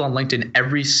 3 people on LinkedIn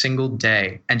every single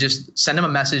day and just send them a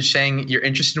message saying you're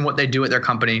interested in what they do at their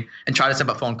company and try to set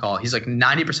up a phone call. He's like,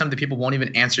 90% of the people won't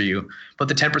even answer you, but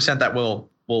the 10% that will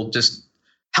just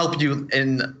help you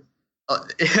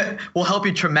will help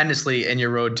you tremendously in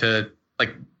your road to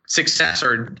like success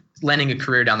or landing a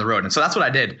career down the road. And so that's what I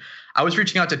did. I was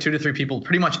reaching out to 2 to 3 people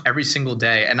pretty much every single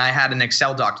day. And I had an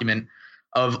Excel document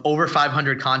of over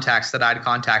 500 contacts that I'd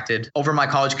contacted over my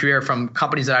college career from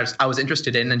companies that I was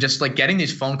interested in, and just like getting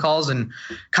these phone calls and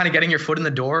kind of getting your foot in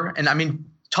the door. And I mean,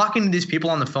 talking to these people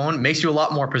on the phone makes you a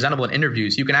lot more presentable in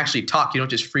interviews. You can actually talk. You don't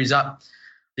just freeze up.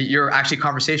 You're actually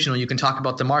conversational. You can talk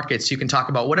about the markets. You can talk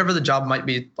about whatever the job might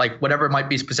be, like whatever might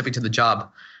be specific to the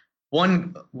job.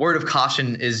 One word of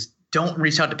caution is don't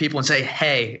reach out to people and say,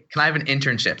 hey, can I have an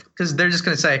internship? Because they're just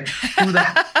going to say,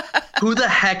 who the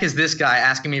heck is this guy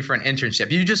asking me for an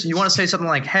internship? You want to say something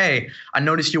like, hey, I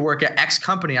noticed you work at X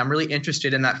company. I'm really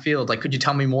interested in that field. Like, could you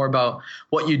tell me more about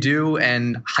what you do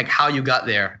and like how you got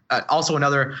there? Also,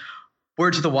 another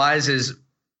word to the wise is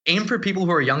aim for people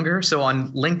who are younger. So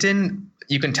on LinkedIn,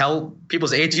 you can tell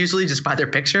people's age usually just by their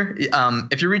picture.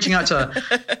 If you're reaching out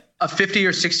to a 50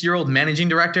 or 60-year-old managing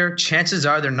director, chances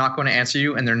are they're not going to answer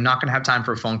you and they're not going to have time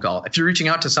for a phone call. If you're reaching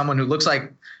out to someone who looks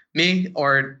like me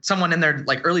or someone in their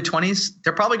like early 20s,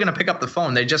 they're probably going to pick up the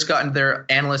phone. They just got into their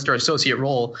analyst or associate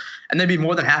role, and they'd be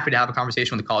more than happy to have a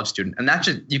conversation with a college student. And that's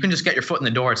just, you can just get your foot in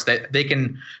the door. It's that they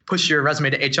can push your resume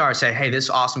to HR and say, hey,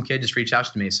 this awesome kid just reached out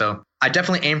to me. So I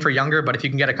definitely aim for younger, but if you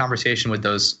can get a conversation with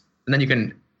those, and then you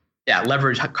can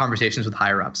leverage conversations with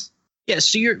higher ups. Yeah,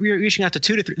 so you're reaching out to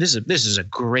 2 to 3. This is a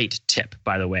great tip,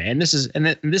 by the way, and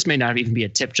this may not even be a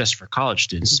tip just for college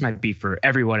students. This might be for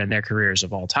everyone in their careers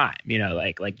of all time.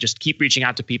 Like just keep reaching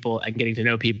out to people and getting to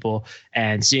know people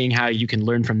and seeing how you can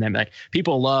learn from them. Like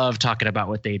people love talking about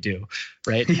what they do,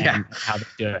 right? Yeah. And how they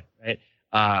do it,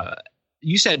 right?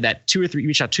 You said that you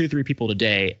reach out 2 to 3 people a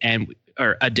day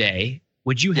or a day.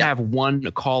 Would you have one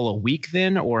call a week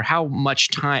then, or how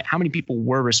many people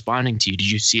were responding to you?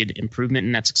 Did you see an improvement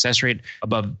in that success rate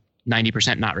above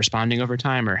 90% not responding over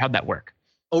time, or how'd that work?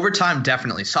 Over time,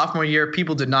 definitely. Sophomore year,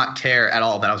 people did not care at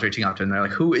all that I was reaching out to them. They're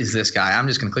like, who is this guy? I'm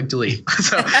just going to click delete.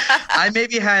 So I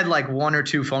maybe had like 1 or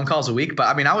 2 phone calls a week, but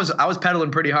I mean, I was pedaling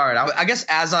pretty hard. I guess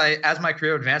as my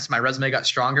career advanced, my resume got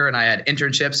stronger and I had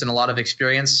internships and a lot of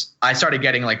experience. I started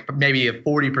getting like maybe a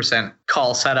 40%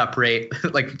 call setup rate,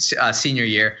 like senior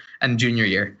year and junior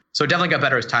year. So it definitely got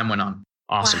better as time went on.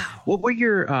 Awesome. Wow. What were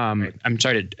your, I'm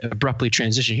sorry to abruptly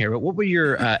transition here, but what were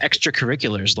your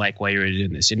extracurriculars like while you were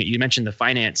doing this? And you mentioned the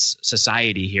Finance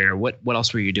Society here. What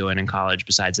else were you doing in college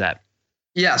besides that?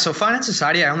 Yeah. So Finance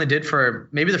Society, I only did for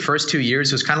maybe the first 2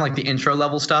 years. It was kind of like the intro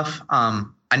level stuff. I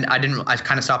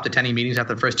kind of stopped attending meetings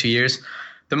after the first 2 years.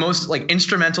 The most like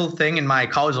instrumental thing in my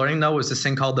college learning though was this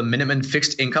thing called the Minuteman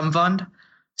Fixed Income Fund.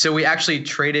 So we actually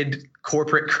traded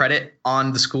corporate credit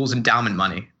on the school's endowment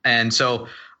money. And so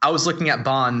I was looking at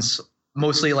bonds,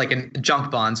 mostly like in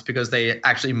junk bonds, because they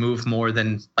actually move more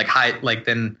than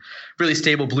than really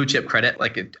stable blue chip credit.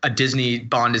 Like a Disney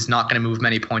bond is not going to move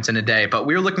many points in a day. But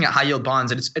we were looking at high yield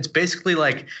bonds, and it's basically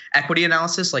like equity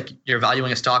analysis. Like you're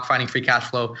valuing a stock, finding free cash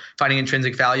flow, finding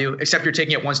intrinsic value, except you're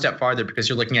taking it one step farther because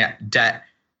you're looking at debt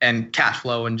and cash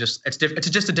flow, and it's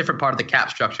just a different part of the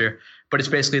cap structure. but it's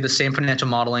basically the same financial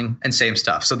modeling and same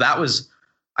stuff. So that was,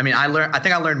 I think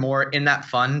I learned more in that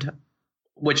fund,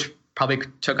 which probably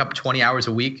took up 20 hours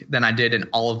a week than I did in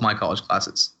all of my college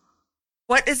classes.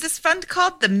 What is this fund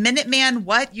called? The Minuteman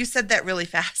what? You said that really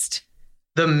fast.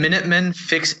 The Minuteman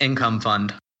Fixed Income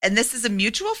Fund. And this is a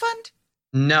mutual fund?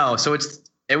 No. So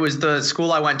it was the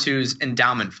school I went to's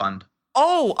endowment fund.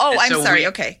 Oh, I'm sorry.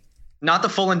 Okay. Not the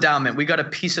full endowment. We got a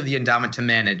piece of the endowment to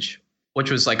manage, which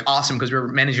was like awesome because we were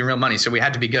managing real money. So we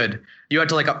had to be good. You had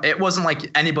to it wasn't like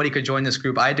anybody could join this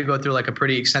group. I had to go through like a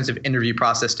pretty extensive interview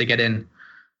process to get in.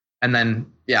 And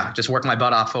then, just work my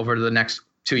butt off over the next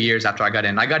 2 years after I got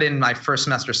in. I got in my first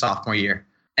semester sophomore year.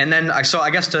 And then I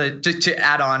guess to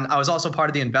add on, I was also part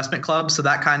of the investment club. So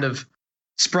that kind of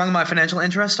sprung my financial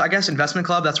interest, I guess. Investment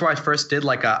club, that's where I first did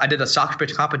I did a stock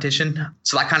pitch competition.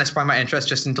 So that kind of sprung my interest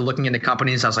just into looking into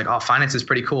companies. I was like, oh, finance is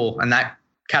pretty cool. And that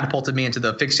catapulted me into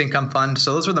the fixed income fund.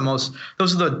 So those are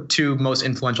the two most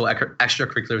influential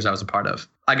extracurriculars I was a part of.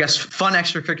 I guess fun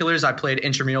extracurriculars, I played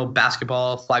intramural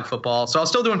basketball, flag football. So I was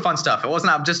still doing fun stuff. It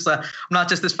wasn't, I'm not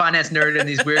just this finance nerd in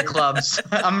these weird clubs.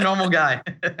 I'm a normal guy.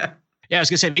 Yeah, I was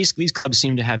going to say, these clubs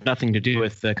seem to have nothing to do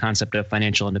with the concept of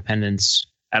financial independence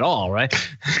at all, right?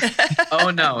 Oh,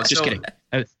 no. Just kidding.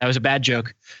 That was a bad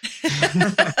joke.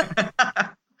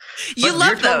 You love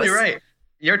you're those. Totally right.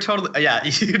 You're totally,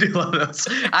 you do love those.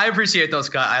 I appreciate those,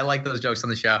 Scott. I like those jokes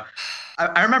on the show.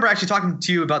 I remember actually talking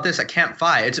to you about this at Camp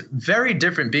FI. It's very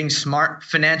different being smart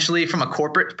financially from a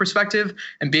corporate perspective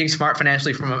and being smart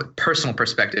financially from a personal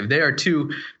perspective. They are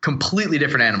two completely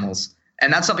different animals.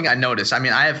 And that's something I noticed. I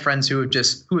mean, I have friends who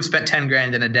have spent 10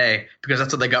 grand in a day because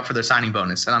that's what they got for their signing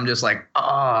bonus. And I'm just like,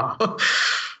 oh.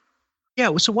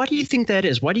 Yeah. So why do you think that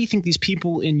is? Why do you think these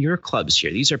people in your clubs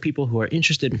here, these are people who are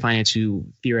interested in finance, who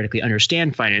theoretically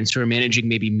understand finance, who are managing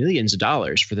maybe millions of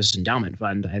dollars for this endowment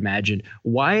fund, I imagine.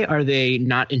 Why are they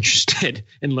not interested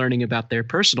in learning about their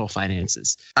personal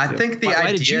finances? I think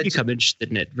why did you become interested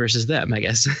in it versus them, I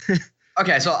guess?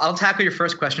 Okay, so I'll tackle your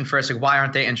first question first. Like, why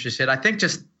aren't they interested? I think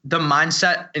just the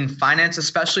mindset in finance,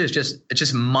 especially, it's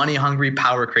just money hungry,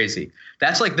 power crazy.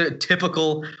 That's like the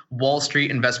typical Wall Street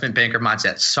investment banker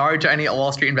mindset. Sorry to any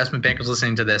Wall Street investment bankers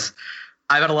listening to this.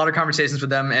 I've had a lot of conversations with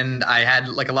them, and I had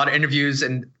like a lot of interviews,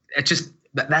 and that's just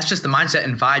the mindset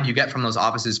and vibe you get from those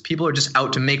offices. People are just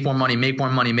out to make more money, make more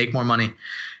money, make more money.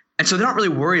 And so they don't really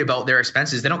worry about their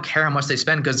expenses. They don't care how much they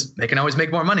spend because they can always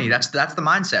make more money. That's the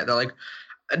mindset. They're like,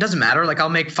 it doesn't matter. Like, I'll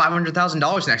make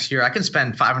 $500,000 next year. I can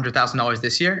spend $500,000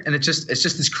 this year. And it's just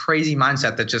this crazy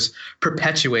mindset that just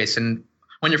perpetuates. And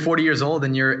when you're 40 years old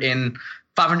and you're in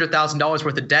 $500,000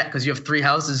 worth of debt because you have 3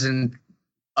 houses and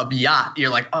a yacht, you're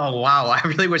like, oh, wow, I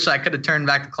really wish I could have turned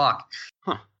back the clock.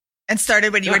 Huh. And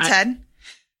started when you were 10?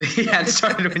 Yeah, it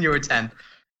started when you were 10.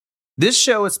 This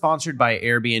show is sponsored by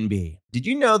Airbnb. Did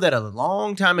you know that a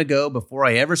long time ago, before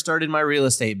I ever started my real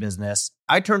estate business,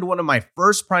 I turned one of my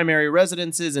first primary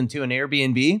residences into an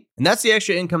Airbnb? And that's the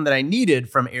extra income that I needed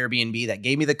from Airbnb that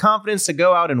gave me the confidence to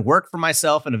go out and work for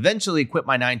myself and eventually quit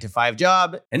my 9-to-5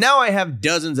 job. And now I have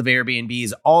dozens of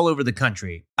Airbnbs all over the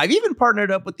country. I've even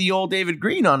partnered up with the old David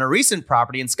Green on a recent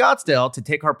property in Scottsdale to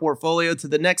take our portfolio to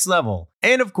the next level.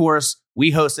 And of course,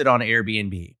 we host it on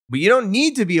Airbnb. But you don't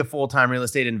need to be a full-time real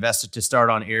estate investor to start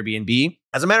on Airbnb.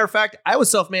 As a matter of fact, I was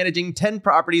self-managing 10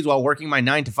 properties while working my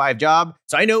 9-to-5 job,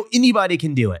 so I know anybody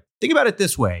can do it. Think about it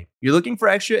this way. You're looking for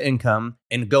extra income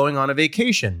and going on a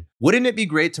vacation. Wouldn't it be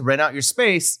great to rent out your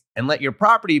space and let your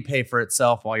property pay for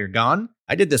itself while you're gone?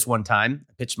 I did this one time.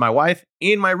 I pitched my wife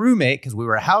and my roommate, because we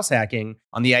were house hacking,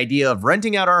 on the idea of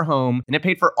renting out our home, and it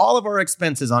paid for all of our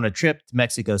expenses on a trip to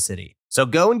Mexico City. So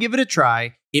go and give it a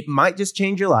try. It might just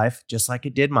change your life, just like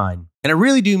it did mine. And I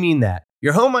really do mean that.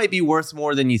 Your home might be worth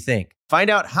more than you think. Find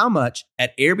out how much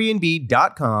at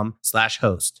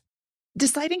airbnb.com/host.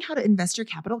 Deciding how to invest your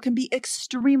capital can be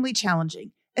extremely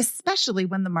challenging, especially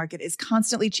when the market is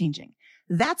constantly changing.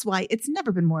 That's why it's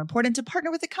never been more important to partner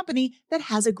with a company that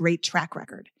has a great track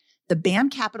record. The BAM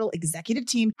Capital executive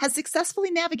team has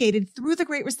successfully navigated through the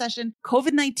Great Recession,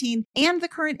 COVID-19, and the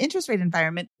current interest rate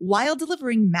environment while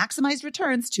delivering maximized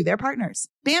returns to their partners.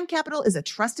 BAM Capital is a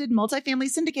trusted multifamily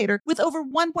syndicator with over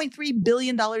 $1.3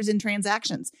 billion in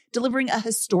transactions, delivering a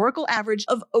historical average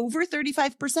of over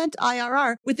 35%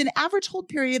 IRR with an average hold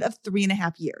period of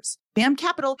 3.5 years. BAM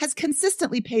Capital has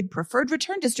consistently paid preferred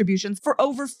return distributions for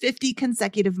over 50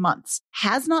 consecutive months,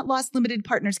 has not lost limited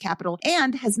partners capital,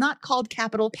 and has not called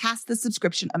capital past the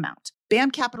subscription amount.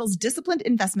 BAM Capital's disciplined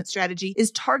investment strategy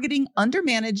is targeting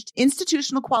undermanaged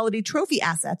institutional quality trophy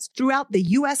assets throughout the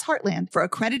U.S. heartland for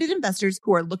accredited investors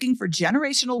who are looking for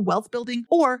generational wealth building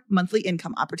or monthly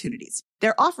income opportunities.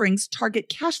 Their offerings target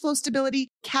cash flow stability,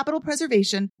 capital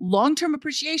preservation, long-term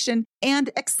appreciation, and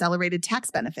accelerated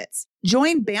tax benefits.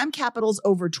 Join BAM Capital's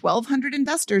over 1,200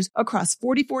 investors across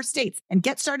 44 states and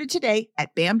get started today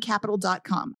at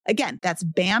bamcapital.com. Again, that's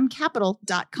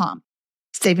bamcapital.com.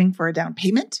 Saving for a down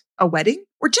payment, a wedding,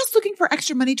 or just looking for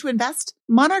extra money to invest?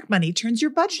 Monarch Money turns your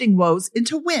budgeting woes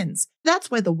into wins. That's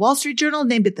why the Wall Street Journal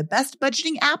named it the best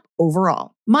budgeting app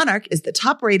overall. Monarch is the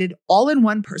top-rated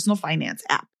all-in-one personal finance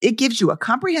app. It gives you a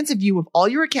comprehensive view of all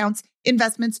your accounts,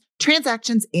 investments,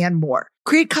 transactions, and more.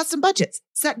 Create custom budgets,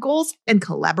 set goals, and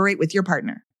collaborate with your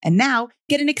partner. And now,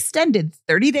 get an extended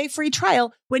 30-day free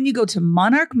trial when you go to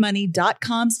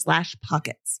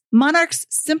monarchmoney.com/pockets. Monarch's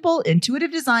simple,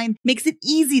 intuitive design makes it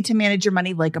easy to manage your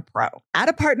money like a pro. Add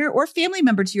a partner or family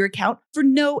member to your account for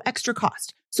no extra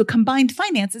cost, so combined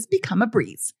finances become a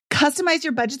breeze. Customize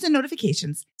your budgets and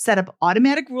notifications, set up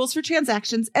automatic rules for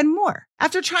transactions, and more.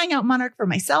 After trying out Monarch for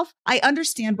myself, I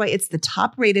understand why it's the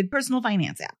top-rated personal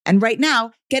finance app. And right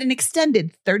now, get an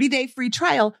extended 30-day free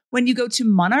trial when you go to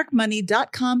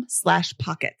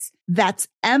monarchmoney.com/pockets. That's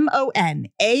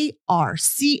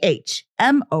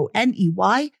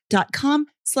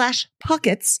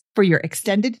monarchmoney.com/pockets for your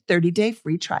extended 30-day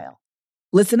free trial.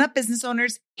 Listen up, business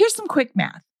owners. Here's some quick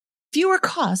math. Fewer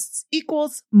costs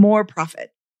equals more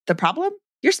profit. The problem?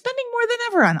 You're spending more than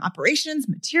ever on operations,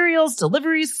 materials,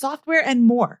 deliveries, software, and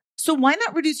more. So why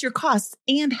not reduce your costs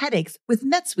and headaches with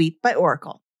NetSuite by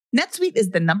Oracle? NetSuite is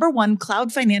the #1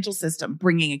 cloud financial system,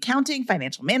 bringing accounting,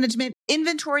 financial management,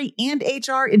 inventory, and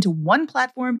HR into one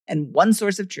platform and one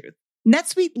source of truth.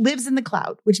 NetSuite lives in the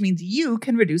cloud, which means you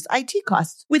can reduce IT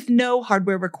costs with no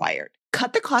hardware required.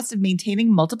 Cut the cost of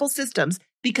maintaining multiple systems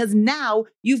because now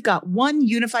you've got one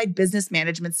unified business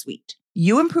management suite.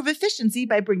 You improve efficiency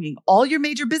by bringing all your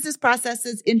major business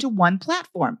processes into one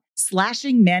platform,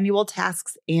 slashing manual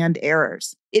tasks and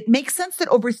errors. It makes sense that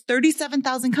over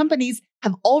 37,000 companies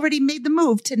have already made the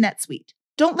move to NetSuite.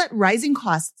 Don't let rising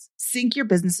costs sink your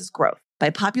business's growth. By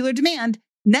popular demand,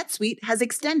 NetSuite has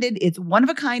extended its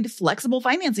one-of-a-kind flexible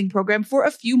financing program for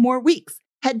a few more weeks.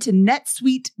 Head to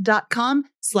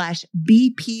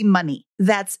netsuite.com/bpmoney.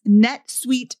 That's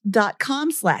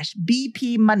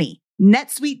netsuite.com/bpmoney.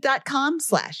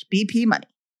 netsuite.com/bpmoney.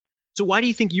 So why do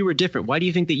you think you were different? Why do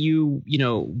you think that you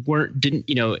were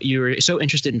so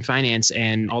interested in finance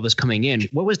and all this coming in?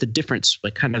 What was the difference,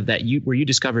 like kind of that where you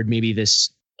discovered maybe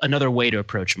this another way to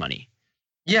approach money?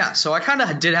 Yeah, so I kind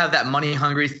of did have that money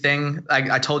hungry thing.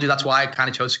 I told you that's why I kind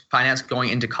of chose finance going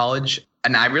into college.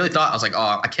 And I really thought, I was like,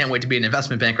 oh, I can't wait to be an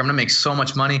investment banker. I'm going to make so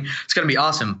much money. It's going to be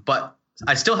awesome. But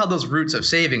I still have those roots of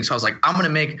saving. So I was like, I'm going to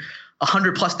make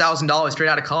 $100,000+ straight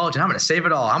out of college and I'm going to save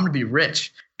it all. I'm going to be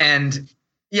rich. And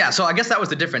yeah, so I guess that was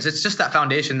the difference. It's just that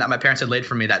foundation that my parents had laid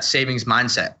for me, that savings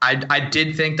mindset. I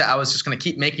did think that I was just going to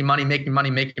keep making money,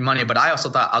 but I also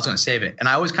thought I was going to save it. And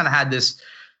I always kind of had this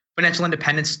financial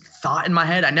independence thought in my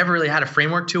head. I never really had a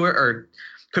framework to it or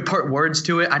could put words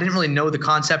to it. I didn't really know the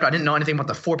concept. I didn't know anything about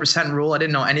the 4% rule. I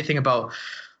didn't know anything about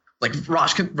like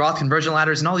Roth conversion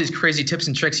ladders and all these crazy tips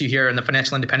and tricks you hear in the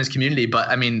financial independence community. But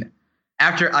I mean,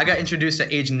 after I got introduced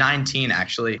at age 19,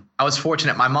 actually, I was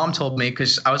fortunate. My mom told me,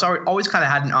 because I was always kind of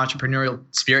had an entrepreneurial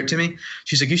spirit to me.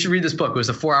 She's like, you should read this book. It was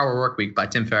The 4-Hour Workweek by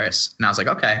Tim Ferriss. And I was like,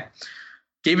 okay.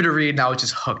 Gave it a read and I was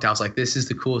just hooked. I was like, this is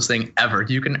the coolest thing ever.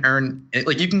 You can earn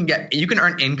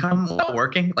income while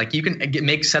working. Like you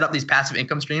can set up these passive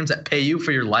income streams that pay you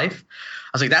for your life.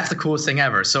 I was like, that's the coolest thing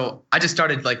ever. So I just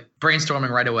started like brainstorming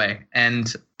right away.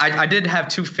 And I did have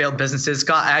 2 failed businesses.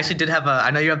 Scott, I actually did have I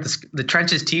know you have the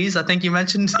Trenches Tees, I think you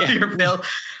mentioned. Yeah. Your failed.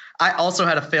 I also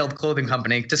had a failed clothing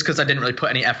company just because I didn't really put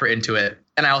any effort into it.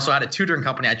 And I also had a tutoring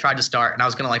company I tried to start and I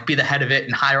was going to like be the head of it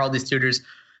and hire all these tutors.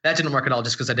 That didn't work at all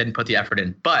just because I didn't put the effort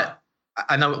in. But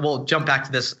I know we'll jump back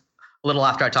to this a little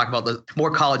after I talk about the more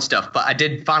college stuff. But I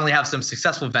did finally have some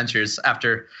successful ventures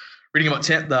after reading about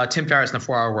Tim Ferriss and the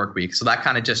 4-Hour Workweek. So that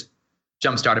kind of just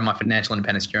jump-started my financial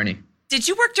independence journey. Did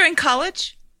you work during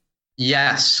college?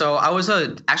 Yes. So I was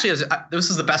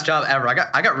this is the best job ever.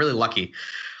 I got really lucky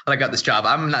that I got this job.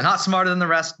 I'm not smarter than the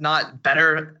rest, not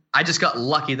better. I just got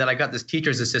lucky that I got this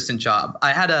teacher's assistant job.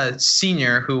 I had a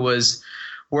senior who was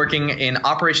working in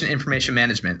operation information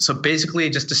management. So basically,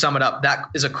 just to sum it up, that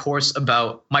is a course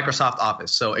about Microsoft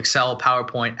Office. So Excel,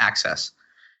 PowerPoint, Access.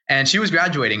 And she was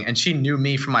graduating and she knew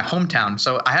me from my hometown.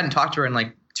 So I hadn't talked to her in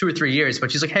like 2 or 3 years,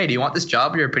 but she's like, hey, do you want this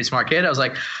job? You're a pretty smart kid. I was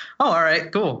like, oh, all right,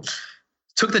 cool.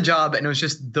 Took the job and it was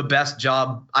just the best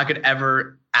job I could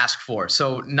ever ask for.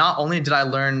 So not only did I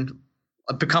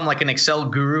become like an Excel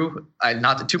guru,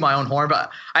 not to toot my own horn,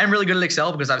 but I am really good at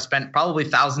Excel because I've spent probably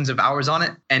thousands of hours on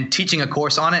it, and teaching a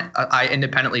course on it. I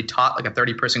independently taught like a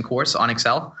 30-person course on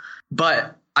Excel,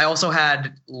 but I also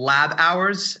had lab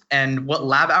hours, and what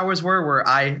lab hours were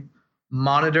I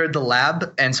monitored the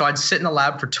lab. And so I'd sit in the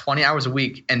lab for 20 hours a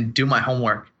week and do my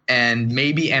homework and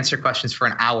maybe answer questions for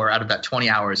an hour out of that 20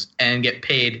 hours and get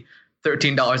paid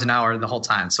 $13 an hour the whole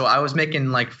time. So I was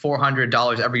making like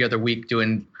 $400 every other week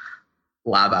doing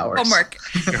lab hours.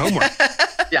 Your homework.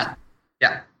 Yeah.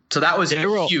 So that was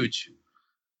huge.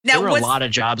 Now, there were a lot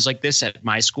of jobs like this at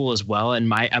my school as well.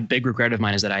 And a big regret of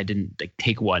mine is that I didn't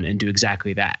take one and do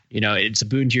exactly that. It's a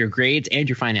boon to your grades and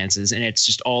your finances. And it's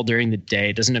just all during the day.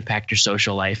 It doesn't impact your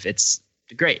social life. It's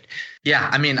great.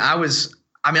 Yeah. I was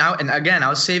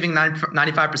saving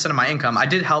 95% of my income. I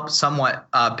did help somewhat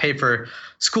pay for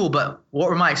school, but what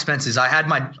were my expenses?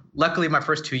 Luckily my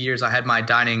first 2 years, I had my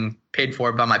dining paid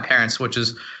for by my parents, which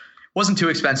wasn't too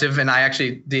expensive. And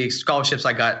the scholarships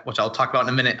I got, which I'll talk about in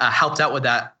a minute, helped out with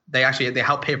that. They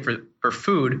helped pay for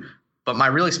food, but my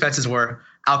real expenses were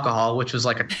alcohol, which was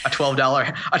like a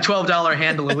 $12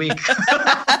 handle a week.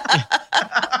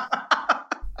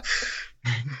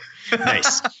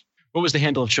 Nice. What was the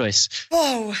handle of choice?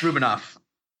 Oh, Rubinoff.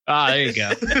 There you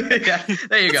go. Yeah,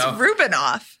 there you go.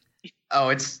 Rubinoff. Oh,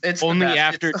 it's only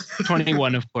after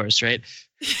 21, of course, right?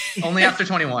 Only after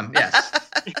 21. Yes.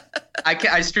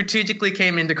 I strategically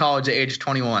came into college at age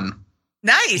 21.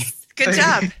 Nice. Good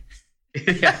job.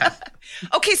 Yeah.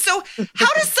 Okay, so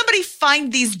how does somebody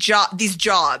find these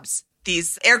jobs?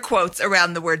 These air quotes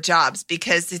around the word jobs,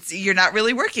 because you're not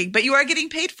really working, but you are getting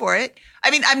paid for it. I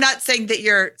mean, I'm not saying that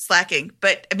you're slacking,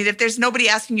 but I mean, if there's nobody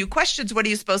asking you questions, what are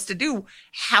you supposed to do?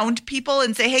 Hound people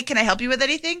and say, hey, can I help you with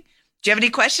anything? Do you have any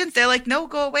questions? They're like, no,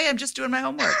 go away. I'm just doing my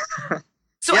homework.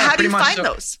 So how do you find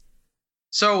those?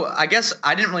 So I guess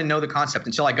I didn't really know the concept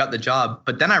until I got the job,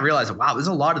 but then I realized, wow, there's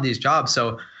a lot of these jobs.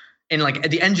 So in like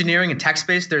the engineering and tech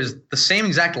space, there's the same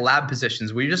exact lab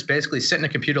positions where you just basically sit in a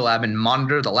computer lab and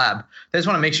monitor the lab. They just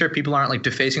want to make sure people aren't like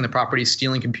defacing the property,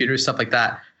 stealing computers, stuff like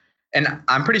that. And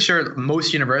I'm pretty sure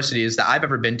most universities that I've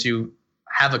ever been to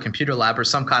have a computer lab or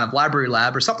some kind of library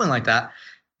lab or something like that.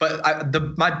 But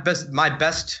my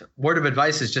best word of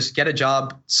advice is just get a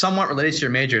job somewhat related to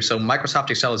your major. So Microsoft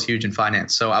Excel is huge in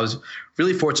finance. So I was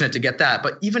really fortunate to get that.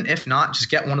 But even if not, just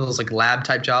get one of those like lab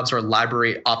type jobs or a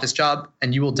library office job,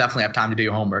 and you will definitely have time to do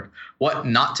your homework. What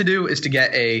not to do is to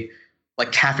get a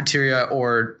like cafeteria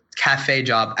or cafe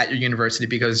job at your university,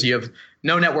 because you have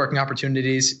no networking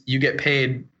opportunities. You get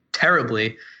paid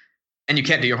terribly and you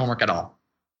can't do your homework at all.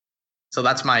 So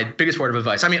that's my biggest word of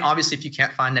advice. I mean, obviously, if you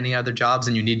can't find any other jobs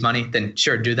and you need money, then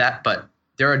sure, do that. But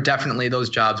there are definitely those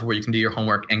jobs where you can do your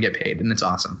homework and get paid, and it's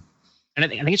awesome. And I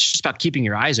think it's just about keeping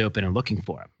your eyes open and looking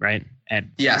for them, right? And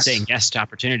saying yes to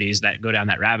opportunities that go down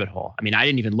that rabbit hole. I mean, I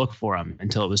didn't even look for them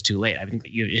until it was too late. I think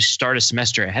that you just start a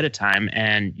semester ahead of time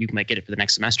and you might get it for the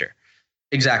next semester.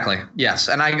 Exactly. Yes.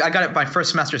 And I got it my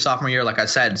first semester sophomore year, like I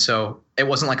said. So it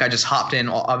wasn't like I just hopped in.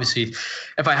 Obviously,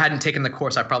 if I hadn't taken the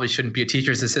course, I probably shouldn't be a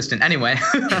teacher's assistant anyway.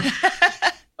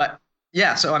 But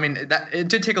yeah, so I mean, it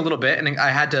did take a little bit, and I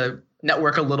had to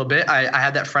network a little bit. I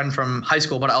had that friend from high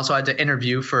school, but I also had to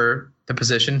interview for the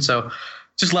position. So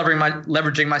just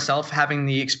leveraging myself, having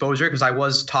the exposure, because I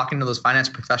was talking to those finance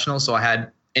professionals. So I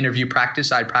had interview practice.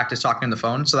 I had practice talking on the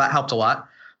phone. So that helped a lot.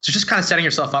 So just kind of setting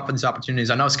yourself up for these opportunities.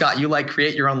 I know, Scott, you like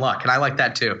create your own luck, and I like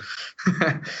that too.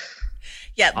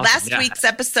 Yeah. Awesome. Last week's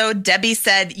episode, Debbie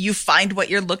said you find what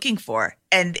you're looking for.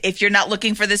 And if you're not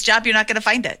looking for this job, you're not going to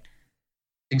find it.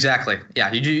 Exactly.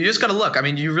 Yeah. You just got to look. I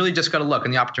mean, you really just got to look,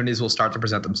 and the opportunities will start to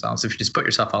present themselves if you just put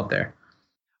yourself out there.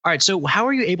 All right. So how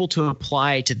are you able to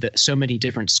apply to so many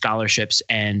different scholarships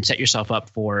and set yourself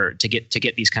up to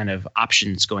get these kind of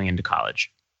options going into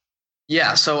college?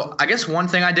 Yeah. So I guess one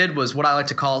thing I did was what I like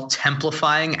to call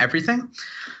templifying everything.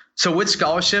 So with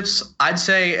scholarships, I'd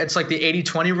say it's like the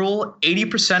 80-20 rule.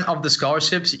 80% of the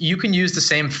scholarships, you can use the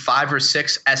same 5 or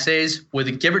 6 essays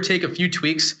with give or take a few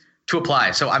tweaks to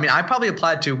apply. So, I mean, I probably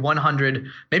applied to 100,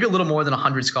 maybe a little more than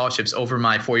 100 scholarships over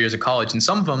my 4 years of college. And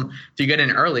some of them, if you get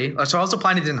in early, so I was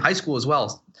applying it in high school as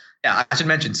well. Yeah, I should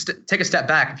mention, take a step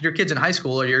back. If your kid's in high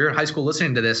school or you're in high school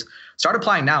listening to this, start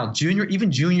applying now. Junior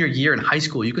year in high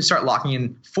school, you can start locking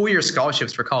in 4-year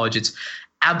scholarships for college. It's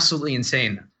absolutely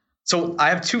insane. So I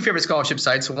have 2 favorite scholarship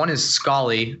sites. One is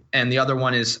Scholly, and the other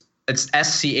one it's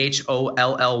SCHOLLY.com.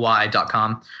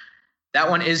 That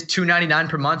one is $2.99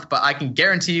 per month, but I can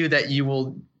guarantee you that you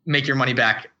will make your money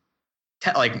back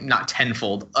not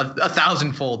tenfold,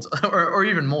 1,000-fold, or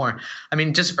even more. I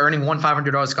mean, just earning one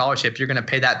 $500 scholarship, you're going to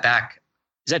pay that back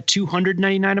Is that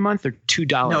 $299 a month or $2?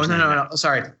 No.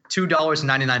 Sorry,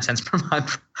 $2.99 per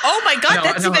month. Oh my God,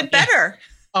 that's even better.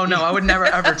 Oh no, I would never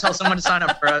ever tell someone to sign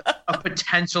up for a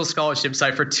potential scholarship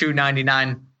site for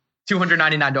 $299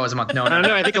 a month. No, I don't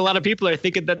know. I think a lot of people are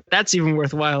thinking that that's even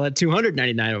worthwhile at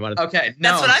 $299 a month. Okay,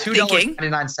 no, that's what I'm thinking.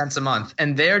 $2.99 a month,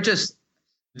 and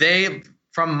they,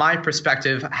 from my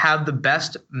perspective, have the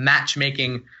best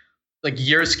matchmaking, like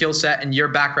your skill set and your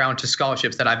background to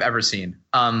scholarships that I've ever seen.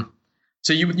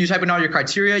 So you type in all your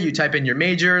criteria, you type in your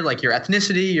major, like your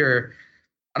ethnicity, your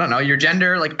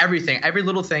gender, like everything, every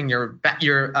little thing, your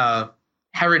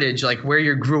heritage, like where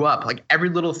you grew up, like every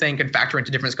little thing can factor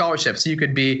into different scholarships. So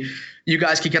you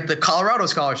guys could get the Colorado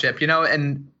scholarship,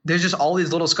 and there's just all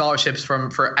these little scholarships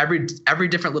for every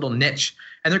different little niche.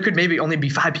 And there could maybe only be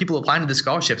 5 people applying to the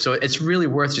scholarship. So it's really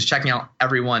worth just checking out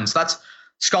every one. So that's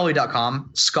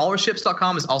Scholly.com.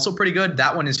 Scholarships.com is also pretty good.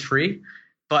 That one is free,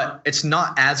 but it's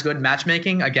not as good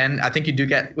matchmaking. Again, I think you do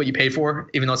get what you pay for,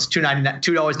 even though it's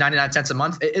 $2.99 a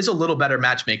month. It is a little better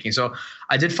matchmaking. So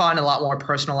I did find a lot more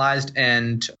personalized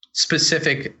and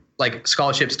specific like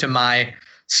scholarships to my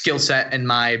skill set and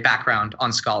my background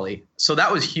on Scholly. So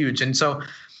that was huge. And so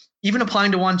even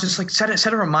applying to one, just like set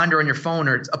a reminder on your phone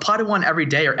or apply to one every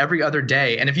day or every other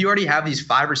day. And if you already have these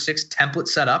 5 or 6 templates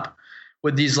set up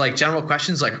with these like general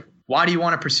questions, like why do you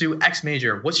want to pursue X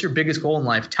major? What's your biggest goal in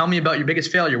life? Tell me about your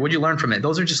biggest failure. What did you learn from it?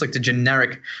 Those are just like the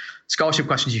generic scholarship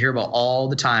questions you hear about all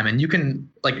the time. And you can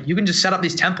just set up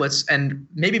these templates and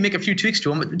maybe make a few tweaks to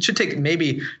them. It should take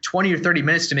maybe 20 or 30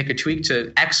 minutes to make a tweak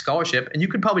to X scholarship. And you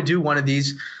could probably do one of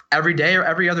these every day or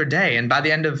every other day. And by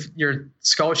the end of your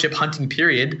scholarship hunting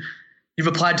period, you've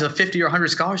applied to 50 or 100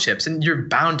 scholarships and you're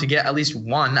bound to get at least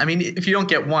one. I mean, if you don't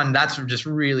get one, that's just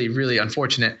really, really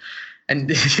unfortunate. And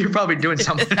you're probably doing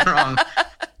something wrong.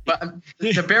 But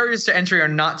the barriers to entry are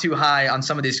not too high on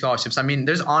some of these scholarships. I mean,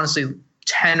 there's honestly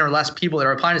 10 or less people that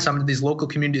are applying to some of these local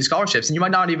community scholarships, and you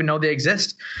might not even know they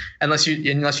exist unless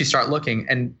you start looking.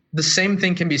 And the same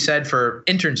thing can be said for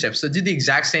internships. So do the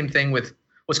exact same thing with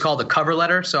what's called a cover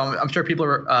letter. So I'm sure people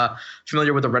are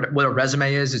familiar with what a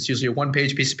resume is. It's usually a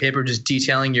 1-page piece of paper just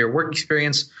detailing your work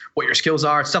experience, what your skills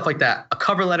are, stuff like that. A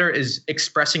cover letter is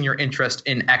expressing your interest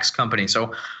in X company.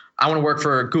 So I want to work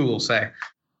for Google, say.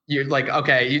 You're like,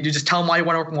 okay, you just tell them why you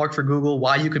want to work for Google,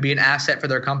 why you could be an asset for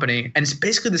their company. And it's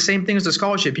basically the same thing as a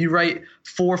scholarship. You write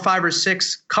 4, 5, or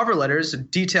 6 cover letters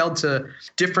detailed to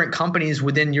different companies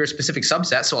within your specific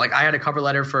subset. So like I had a cover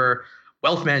letter for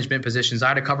wealth management positions. I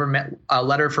had a cover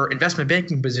letter for investment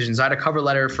banking positions. I had a cover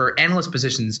letter for analyst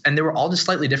positions. And they were all just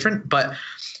slightly different, but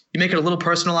you make it a little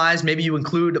personalized. Maybe you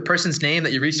include a person's name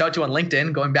that you reached out to on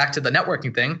LinkedIn, going back to the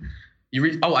networking thing.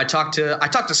 I talked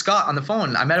to Scott on the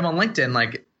phone. I met him on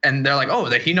LinkedIn, and they're like, oh,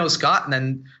 that he knows Scott. And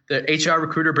then the HR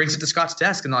recruiter brings it to Scott's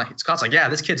desk, and Scott's like, yeah,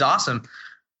 this kid's awesome.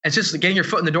 It's just getting your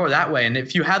foot in the door that way. And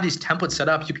if you have these templates set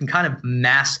up, you can kind of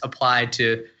mass apply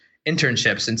to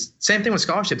internships. And same thing with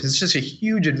scholarships. It's just a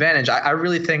huge advantage. I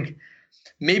really think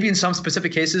maybe in some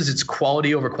specific cases, it's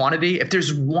quality over quantity. If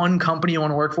there's one company you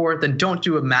want to work for, then don't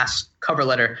do a mass cover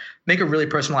letter. Make a really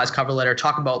personalized cover letter.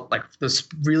 Talk about like this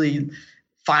really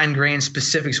fine-grained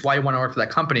specifics why you want to work for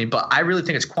that company. But I really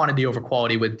think it's quantity over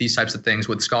quality with these types of things,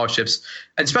 with scholarships,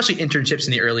 and especially internships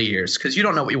in the early years, because you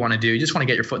don't know what you want to do. You just want to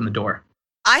get your foot in the door.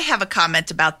 I have a comment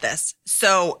about this.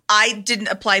 So I didn't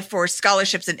apply for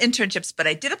scholarships and internships, but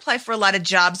I did apply for a lot of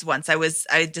jobs once.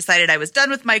 I decided I was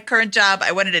done with my current job.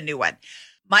 I wanted a new one.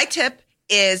 My tip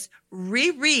is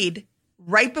reread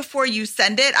right before you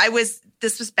send it.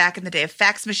 This was back in the day of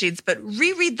fax machines, but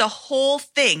reread the whole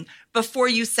thing before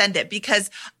you send it,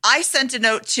 because I sent a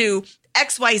note to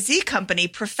XYZ company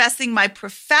professing my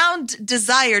profound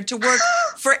desire to work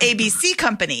for ABC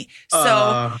company.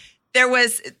 So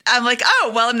I'm like,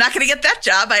 oh, well, I'm not going to get that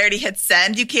job. I already hit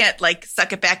send. You can't like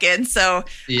suck it back in. So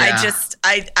yeah.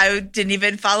 I didn't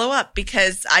even follow up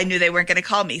because I knew they weren't going to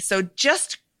call me. So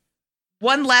just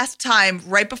one last time,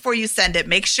 right before you send it,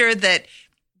 make sure that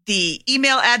the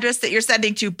email address that you're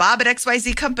sending to Bob at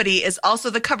XYZ company is also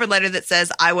the cover letter that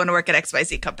says, I want to work at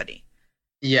XYZ company.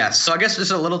 Yes. So I guess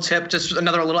just a little tip, just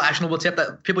another little actionable tip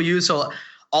that people use. So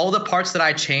all the parts that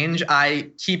I change,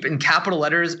 I keep in capital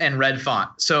letters and red font.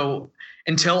 So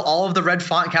until all of the red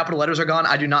font and capital letters are gone,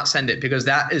 I do not send it, because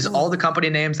that is all the company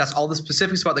names. That's all the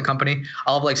specifics about the company.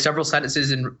 I'll have like several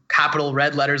sentences in capital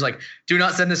red letters, like, do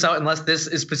not send this out unless this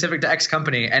is specific to X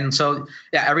company. And so,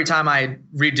 yeah, every time I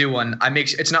redo one, I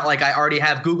make it's not like I already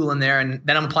have Google in there and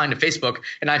then I'm applying to Facebook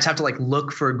and I just have to like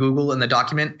look for Google in the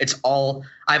document. I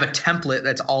have a template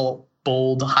that's all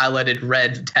bold, highlighted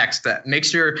red text that make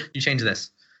sure you change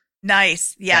this.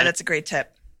 Nice. Yeah, that's a great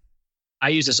tip. I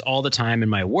use this all the time in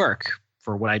my work.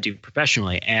 for what I do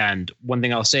professionally. And one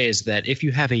thing I'll say is that if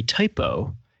you have a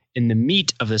typo in the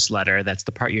meat of this letter, that's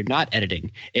the part you're not editing,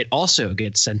 it also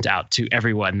gets sent out to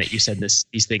everyone that you send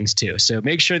these things to. So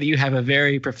make sure that you have a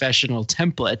very professional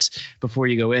template before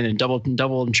you go in and double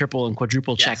and triple and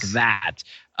quadruple check that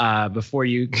before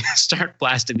you start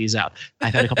blasting these out.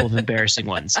 I've had a couple of embarrassing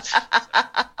ones.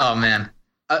 Oh, man.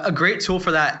 A great tool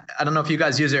for that, I don't know if you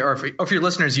guys use it or if your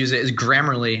listeners use it, is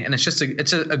Grammarly. And it's just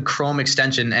a Chrome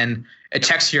extension, and it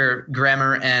checks your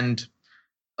grammar and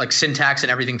like syntax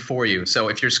and everything for you. So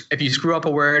if you screw up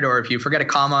a word or if you forget a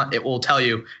comma, it will tell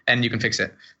you and you can fix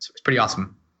it. So it's pretty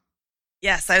awesome.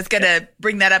 Yes, I was going to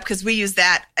bring that up because we use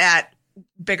that at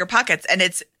Bigger Pockets and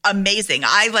it's amazing.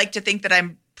 I like to think that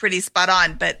I'm pretty spot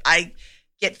on, but I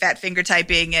get fat finger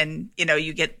typing and,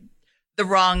 you get the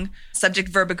wrong subject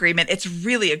verb agreement. It's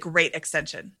really a great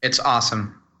extension. It's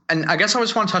awesome. And I guess I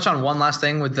just want to touch on one last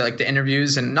thing with the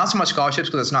interviews, and not so much scholarships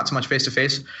because it's not so much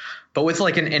face-to-face, but with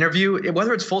like an interview,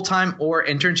 whether it's full-time or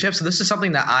internship. So this is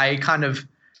something that I kind of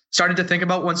started to think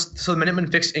about so the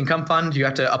Minuteman Fixed Income Fund, you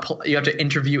have to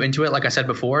interview into it, like I said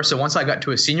before. So once I got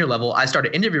to a senior level, I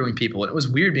started interviewing people. And it was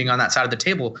weird being on that side of the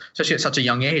table, especially at such a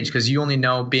young age, because you only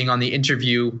know being on the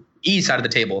interviewee side of the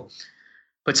table.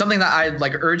 But something that I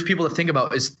urge people to think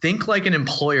about is think like an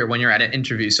employer when you're at an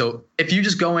interview. So if you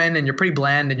just go in and you're pretty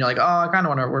bland and you're like, oh, I kind of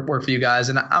want to work for you guys,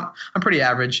 and I'm pretty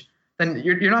average, then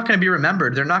you're not going to be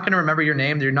remembered. They're not going to remember your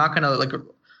name. They're not going to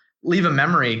leave a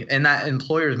memory in that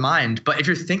employer's mind. But if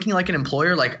you're thinking like an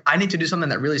employer, I need to do something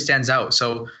that really stands out.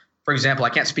 So for example,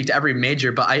 I can't speak to every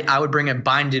major, but I would bring a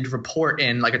binded report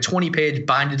in, like a 20-page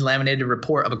binded laminated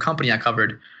report of a company I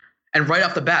covered. And right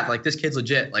off the bat, this kid's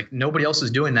legit. Nobody else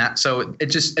is doing that. So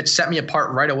it set me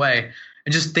apart right away.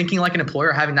 And just thinking like an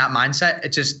employer, having that mindset,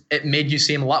 it made you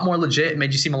seem a lot more legit. It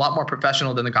made you seem a lot more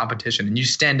professional than the competition. And you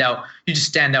stand out. You just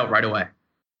stand out right away.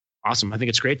 Awesome. I think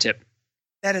it's a great tip.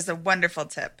 That is a wonderful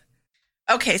tip.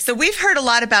 Okay, so we've heard a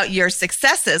lot about your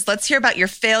successes. Let's hear about your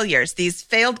failures. These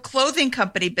failed clothing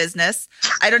company business.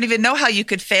 I don't even know how you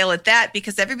could fail at that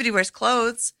because everybody wears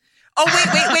clothes. Oh,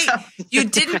 wait. You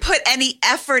didn't put any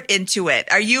effort into it.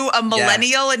 Are you a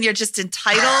millennial and you're just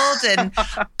entitled? And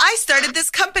I started this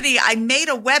company. I made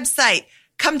a website.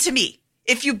 Come to me.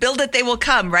 If you build it, they will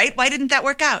come, right? Why didn't that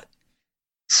work out?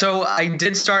 So I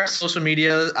did start social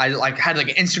media. I had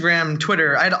Instagram,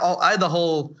 Twitter. I had the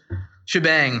whole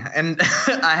shebang. And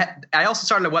I also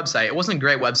started a website. It wasn't a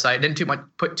great website.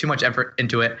 Didn't put too much effort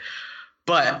into it.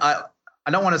 But I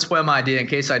don't want to spoil my idea in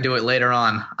case I do it later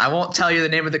on. I won't tell you the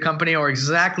name of the company or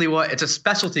exactly what. It's a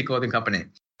specialty clothing company.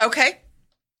 Okay.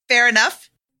 Fair enough.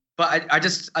 But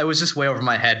I was just way over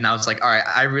my head. And I was like, all right,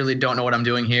 I really don't know what I'm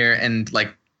doing here. And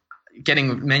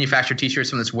getting manufactured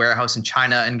t-shirts from this warehouse in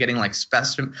China and getting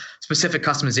specific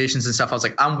customizations and stuff. I was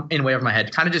like, I'm in way over my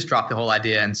head. Kind of just dropped the whole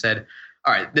idea and said,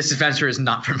 all right, this adventure is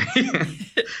not for me.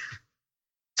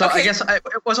 So okay. I guess it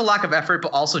was a lack of effort,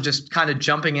 but also just kind of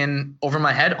jumping in over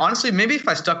my head. Honestly, maybe if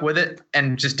I stuck with it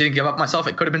and just didn't give up myself,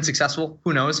 it could have been successful.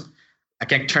 Who knows? I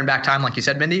can't turn back time like you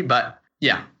said, Mindy, but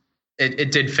yeah,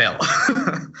 it did fail.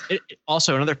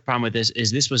 Also, another problem with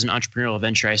this was an entrepreneurial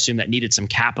venture, I assume, that needed some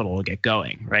capital to get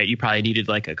going, right? You probably needed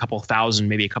a couple thousand,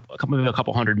 maybe a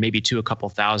couple hundred, maybe to a couple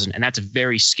thousand. And that's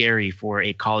very scary for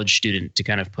a college student to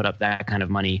kind of put up that kind of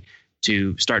money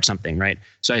to start something, right?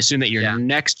 So I assume that your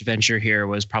next venture here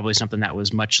was probably something that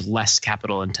was much less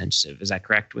capital intensive. Is that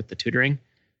correct with the tutoring?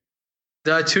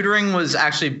 The tutoring was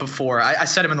actually before. I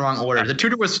said them in the wrong order. The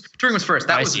tutoring was first.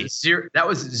 That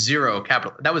was zero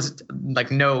capital. That was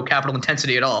no capital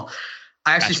intensity at all.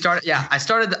 I actually started.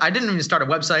 I didn't even start a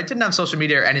website. Didn't have social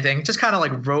media or anything. Just kind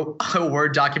of wrote a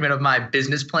Word document of my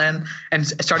business plan and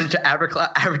started to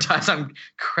advertise on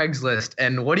Craigslist.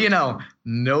 And what do you know?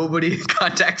 Nobody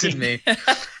contacted me.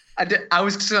 I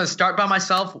was just going to start by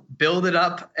myself, build it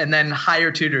up, and then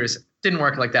hire tutors. Didn't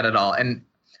work like that at all. And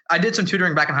I did some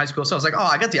tutoring back in high school. So I was like, oh,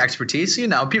 I got the expertise.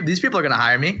 These people are going to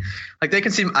hire me. They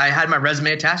can see I had my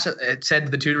resume attached. It said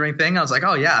the tutoring thing. I was like,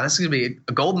 oh, yeah, this is going to be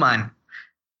a gold mine.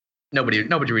 Nobody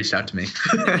reached out to me.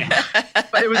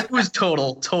 But it was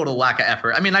total lack of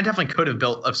effort. I mean, I definitely could have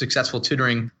built a successful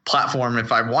tutoring platform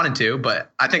if I wanted to,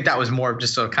 but I think that was more of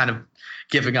just a kind of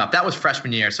giving up. That was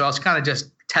freshman year. So I was kind of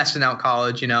just testing out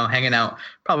college, hanging out,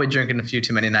 probably drinking a few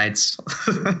too many nights.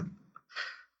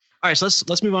 All right, so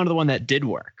let's move on to the one that did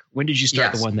work. When did you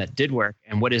start the one that did work,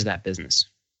 and what is that business?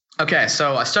 Okay,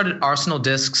 so I started Arsenal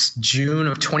Discs June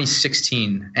of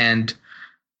 2016, and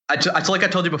I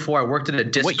told you before, I worked at a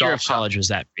disc golf shop. What year of college was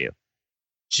that for you?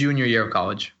 Junior year of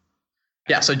college.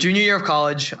 Yeah, so junior year of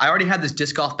college, I already had this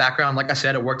disc golf background. Like I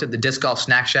said, I worked at the Disc Golf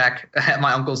Snack Shack at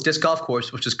my uncle's disc golf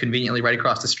course, which is conveniently right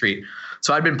across the street.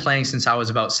 So I'd been playing since I was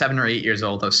about 7 or 8 years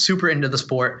old. I was super into the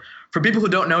sport. For people who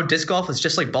don't know, disc golf is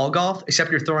just like ball golf,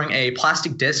 except you're throwing a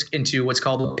plastic disc into what's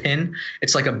called a pin.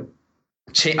 It's like a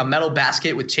metal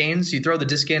basket with chains. You throw the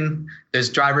disc in. There's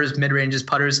drivers, mid-ranges,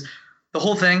 putters. The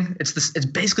whole thing, it's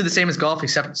basically the same as golf,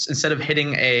 except instead of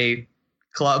hitting a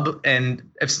club and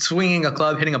if swinging a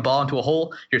club, hitting a ball into a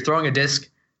hole, you're throwing a disc,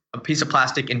 a piece of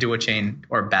plastic into a chain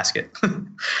or a basket.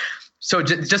 So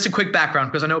just a quick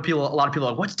background, because I know a lot of people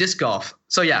are like, what's disc golf?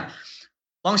 So yeah,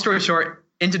 long story short,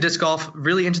 into disc golf,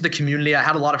 really into the community. I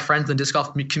had a lot of friends in the disc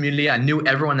golf community. I knew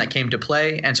everyone that came to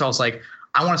play. And so I was like,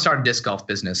 I want to start a disc golf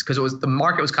business, because the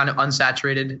market was kind of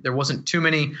unsaturated. There wasn't too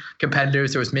many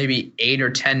competitors. There was maybe 8 or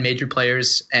 10 major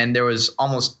players, and there was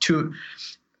almost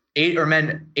 8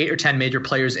 or 10 major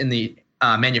players in the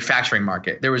manufacturing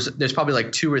market. There's probably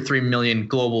like 2 or 3 million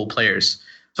global players.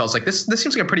 So I was like, this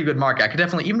seems like a pretty good market. I could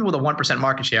definitely, even with a 1%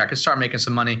 market share, I could start making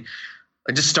some money.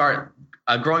 I just start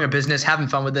growing a business, having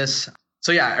fun with this.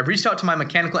 So yeah, I reached out to my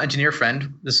mechanical engineer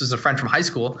friend. This was a friend from high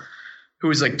school who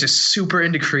was like just super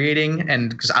into creating, and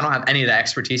because I don't have any of that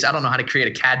expertise. I don't know how to create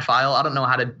a CAD file. I don't know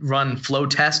how to run flow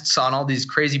tests on all these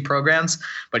crazy programs,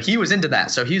 but he was into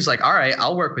that. So he was like, all right,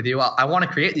 I'll work with you. I want to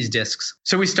create these discs.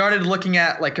 So we started looking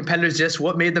at like competitors' discs,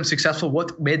 what made them successful,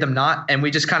 what made them not. And we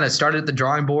just kind of started at the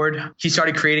drawing board. He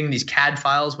started creating these CAD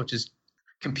files, which is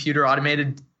computer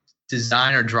automated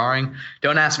design or drawing.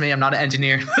 Don't ask me. I'm not an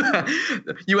engineer.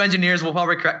 You engineers will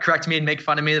probably correct me and make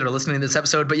fun of me that are listening to this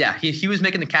episode. But yeah, he was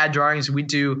making the CAD drawings. We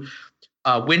do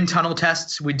wind tunnel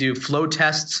tests. We do flow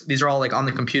tests. These are all like on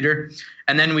the computer.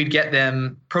 And then we'd get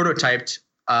them prototyped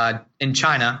in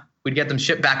China. We'd get them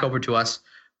shipped back over to us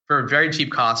for a very cheap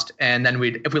cost. And then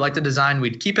if we liked the design,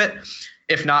 we'd keep it.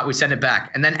 If not, we send it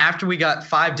back. And then after we got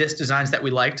 5 disc designs that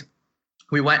we liked,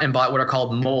 we went and bought what are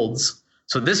called molds.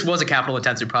 So this was a capital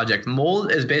intensive project.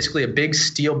 Mold is basically a big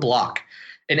steel block.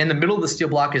 And in the middle of the steel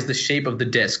block is the shape of the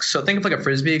disc. So think of like a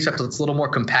Frisbee, except it's a little more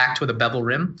compact with a bevel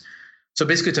rim. So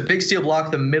basically it's a big steel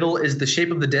block. The middle is the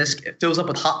shape of the disc. It fills up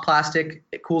with hot plastic.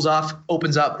 It cools off,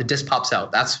 opens up, the disc pops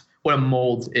out. That's what a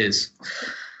mold is.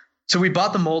 So we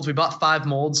bought the molds. We bought 5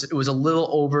 molds. It was a little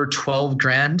over 12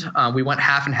 grand. We went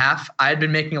half and half. I had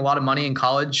been making a lot of money in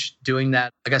college doing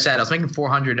that. Like I said, I was making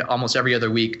 $400 almost every other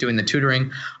week doing the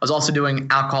tutoring. I was also doing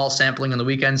alcohol sampling on the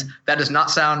weekends. That does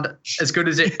not sound as good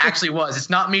as it actually was. It's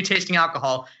not me tasting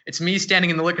alcohol. It's me standing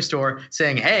in the liquor store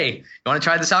saying, hey, you want to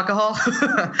try this alcohol?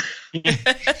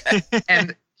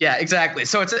 And yeah, exactly.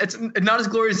 So it's not as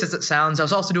glorious as it sounds. I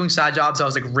was also doing side jobs. I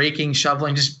was like raking,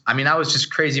 shoveling. I was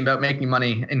just crazy about making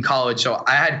money in college. So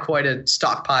I had quite a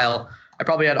stockpile. I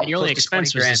probably had your only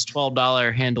expense was this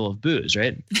 $12 handle of booze,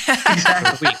 right?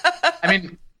 Exactly. I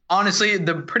mean, honestly,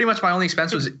 pretty much my only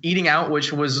expense was eating out,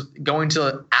 which was going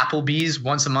to Applebee's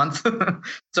once a month.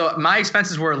 So my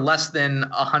expenses were less than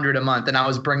 $100 a month, and I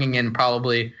was bringing in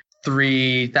probably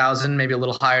 $3,000, maybe a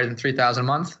little higher than $3,000 a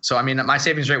month. So I mean, my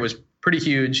savings rate was pretty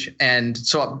huge. And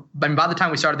so by the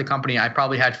time we started the company, I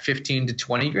probably had 15 to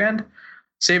 20 grand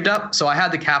saved up. So I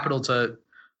had the capital to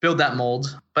build that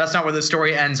mold, but that's not where the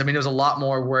story ends. I mean, there was a lot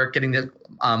more work getting the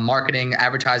marketing,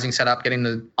 advertising set up, getting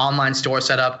the online store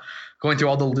set up, going through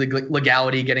all the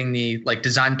legality, getting the like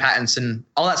design patents and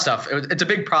all that stuff. It's a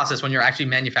big process when you're actually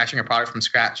manufacturing a product from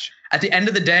scratch. At the end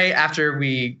of the day, after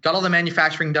we got all the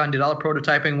manufacturing done, did all the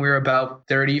prototyping, we were about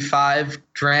 35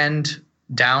 grand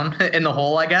down in the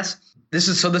hole, I guess. This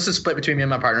is split between me and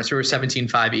my partner. So we were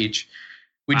 17.5 each.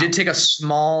 We did take a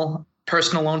small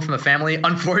personal loan from a family,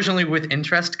 unfortunately with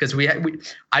interest, because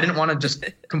I didn't want to just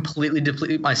completely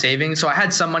deplete my savings. So I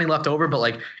had some money left over, but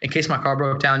like in case my car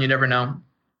broke down, you never know.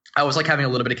 I was like having a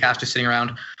little bit of cash just sitting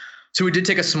around. So we did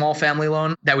take a small family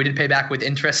loan that we did pay back with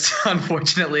interest,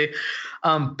 unfortunately.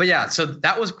 But yeah, so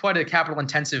that was quite a capital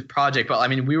intensive project. But I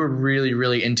mean, we were really,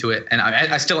 really into it. And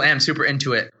I still am super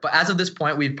into it. But as of this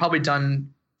point, we've probably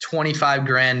done 25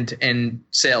 grand in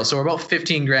sales. So we're about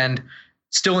 15 grand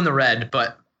still in the red.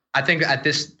 But I think at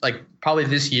this, like probably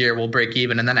this year we'll break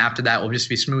even. And then after that, we'll just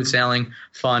be smooth sailing,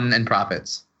 fun and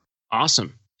profits.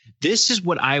 Awesome. This is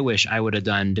what I wish I would have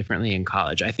done differently in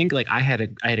college. I think like I had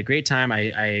a great time.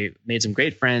 I made some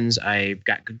great friends. I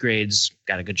got good grades,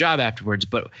 got a good job afterwards,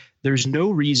 but there's no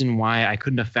reason why I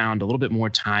couldn't have found a little bit more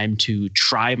time to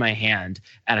try my hand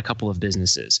at a couple of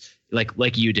businesses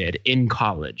like you did in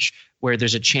college, where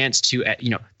there's a chance to,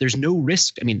 there's no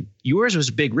risk. I mean, yours was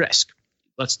a big risk.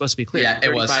 Let's be clear. Yeah,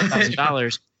 it was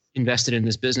 $35,000 invested in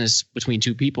this business between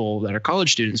two people that are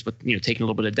college students, but taking a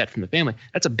little bit of debt from the family.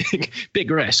 That's a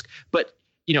big risk. But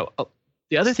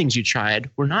the other things you tried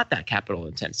were not that capital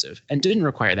intensive and didn't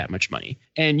require that much money.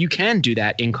 And you can do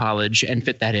that in college and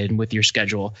fit that in with your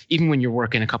schedule, even when you're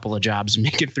working a couple of jobs and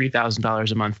making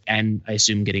 $3,000 a month, and I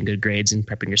assume getting good grades and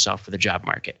prepping yourself for the job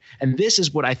market. And this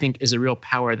is what I think is a real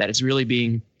power that is really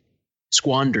being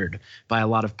squandered by a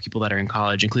lot of people that are in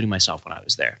college, including myself when I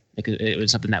was there. It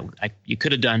was something that you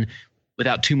could have done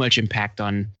without too much impact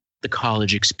on the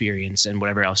college experience and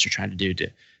whatever else you're trying to do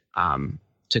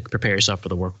to prepare yourself for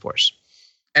the workforce.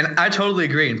 And I totally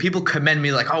agree. And people commend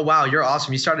me like, oh, wow, you're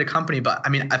awesome. You started a company. But I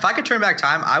mean, if I could turn back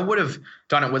time, I would have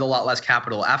done it with a lot less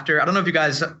capital. After, I don't know if you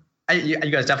guys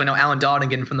definitely know Alan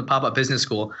Donegan from the Pop-Up Business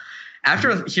School.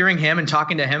 After hearing him and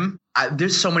talking to him,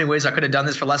 there's so many ways I could have done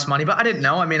this for less money, but I didn't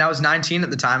know. I mean, I was 19 at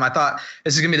the time. I thought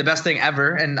this is going to be the best thing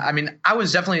ever. And I mean, I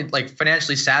was definitely like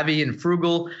financially savvy and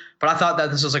frugal, but I thought that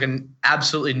this was like an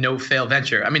absolutely no fail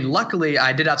venture. I mean, luckily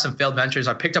I did have some failed ventures.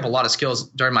 I picked up a lot of skills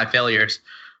during my failures.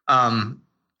 I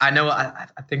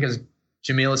think it was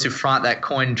Jamil Souffrant that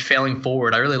coined failing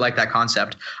forward. I really like that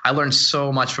concept. I learned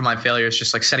so much from my failures,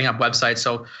 just like setting up websites.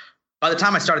 So by the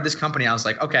time I started this company, I was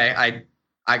like, okay,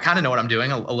 I kind of know what I'm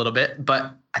doing a little bit,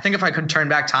 but I think if I could turn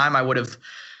back time, I would have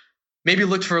maybe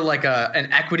looked for like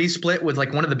an equity split with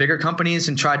like one of the bigger companies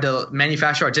and tried to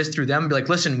manufacture our disc through them. Be like,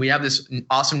 listen, we have this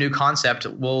awesome new concept.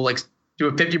 We'll like do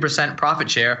a 50%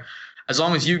 profit share. As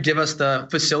long as you give us the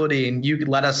facility and you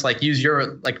let us like use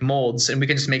your like molds and we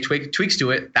can just make tweaks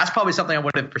to it. That's probably something I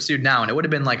would have pursued now. And it would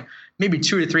have been like maybe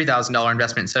 $2,000 to $3,000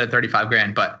 investment instead of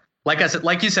 $35,000. But like I said,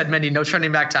 like you said, Mindy, no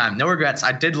turning back time, no regrets.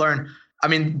 I did learn. I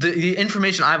mean, the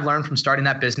information I've learned from starting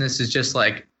that business is just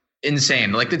like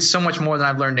insane. Like it's so much more than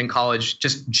I've learned in college,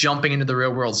 just jumping into the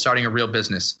real world, starting a real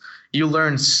business. You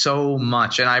learn so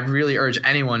much. And I really urge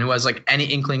anyone who has like any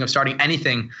inkling of starting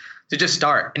anything to just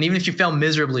start. And even if you fail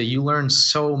miserably, you learn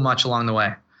so much along the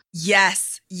way. Yes.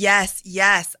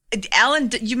 Alan,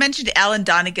 you mentioned Alan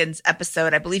Donegan's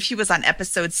episode. I believe he was on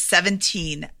episode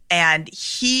 17, and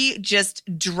he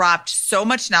just dropped so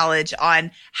much knowledge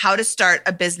on how to start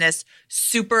a business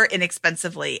super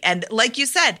inexpensively. And like you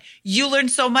said, you learn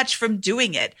so much from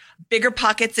doing it. Bigger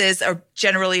Pockets is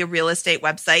generally a real estate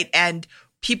website, and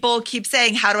people keep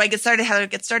saying, how do I get started? How do I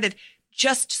get started?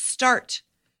 Just start.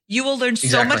 You will learn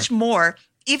so much more.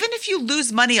 Even if you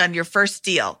lose money on your first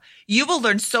deal, you will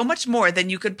learn so much more than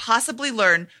you could possibly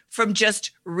learn from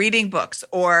just reading books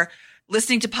or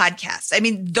listening to podcasts. I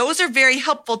mean, those are very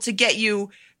helpful to get you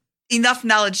enough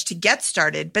knowledge to get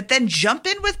started, but then jump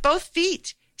in with both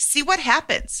feet. See what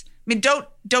happens. I mean, don't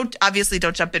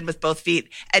jump in with both feet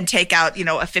and take out, a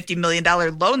 $50 million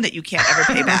loan that you can't ever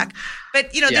pay back.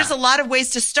 But, there's a lot of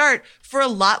ways to start for a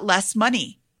lot less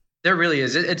money. There really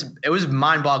is. It was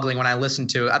mind-boggling when I listened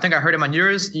to it. I think I heard him on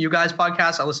you guys'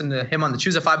 podcast. I listened to him on the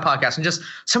Choose a 5 podcast, and just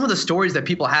some of the stories that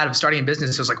people had of starting a business.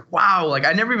 It was like, wow, like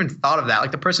I never even thought of that. Like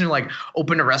the person who like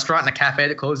opened a restaurant and a cafe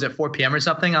that closed at 4 p.m. or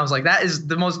something. I was like, that is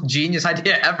the most genius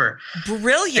idea ever.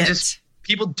 Brilliant. And just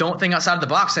people don't think outside of the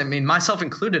box. I mean, myself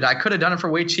included, I could have done it for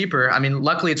way cheaper. I mean,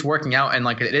 luckily it's working out and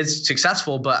like it is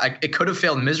successful, but it could have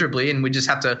failed miserably, and we just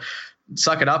have to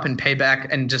suck it up and pay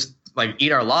back and just like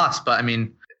eat our loss. But I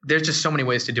mean, there's just so many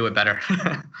ways to do it better.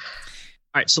 All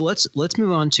right, so let's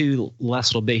move on to the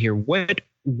last little bit here. What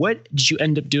did you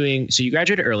end up doing? So you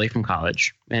graduated early from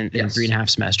college and in 3.5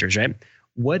 semesters, right?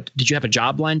 What did you have a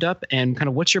job lined up, and kind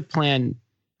of what's your plan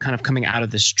kind of coming out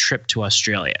of this trip to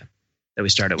Australia that we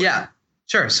started with? Yeah,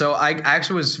 sure. So I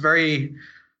actually was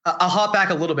I'll hop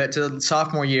back a little bit to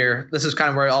sophomore year. This is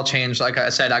kind of where it all changed. Like I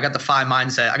said, I got the FI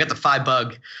mindset. I got the FI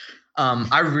bug.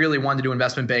 I really wanted to do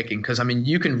investment banking because I mean,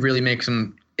 you can really make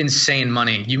some insane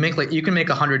money. You can make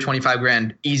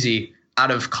 $125,000 easy out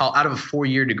of a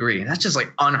 4-year degree. That's just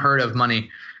like unheard of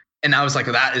money. And I was like,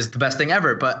 that is the best thing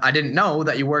ever. But I didn't know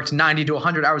that you worked 90 to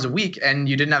 100 hours a week and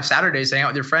you didn't have Saturdays to hang out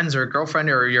with your friends or girlfriend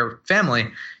or your family.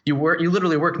 You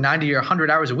literally work 90 or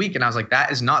 100 hours a week. And I was like,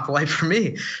 that is not the life for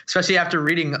me, especially after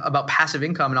reading about passive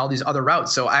income and all these other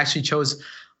routes. So I actually chose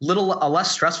a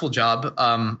less stressful job.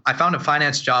 I found a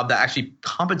finance job that actually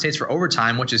compensates for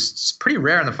overtime, which is pretty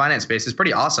rare in the finance space. It's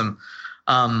pretty awesome.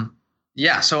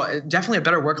 So definitely a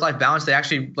better work-life balance. They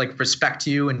actually like respect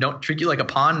you and don't treat you like a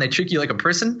pawn. They treat you like a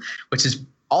person, which is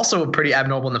also pretty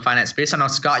abnormal in the finance space. I know,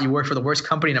 Scott, you work for the worst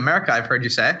company in America, I've heard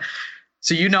you say.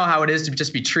 So you know how it is to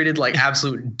just be treated like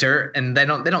absolute dirt, and they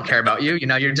don't care about you.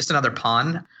 You're just another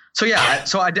pawn. So yeah,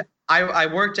 I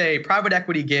worked a private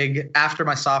equity gig after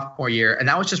my sophomore year, and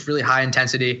that was just really high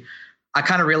intensity. I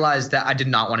kind of realized that I did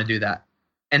not want to do that.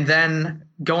 And then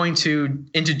going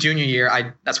into junior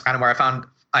year, that's kind of where I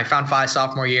found FI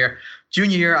sophomore year.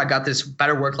 Junior year, I got this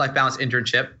better work-life balance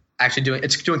internship, actually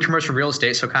doing commercial real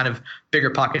estate, so kind of Bigger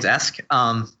Pockets-esque.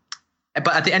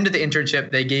 But at the end of the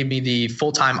internship, they gave me the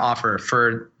full-time offer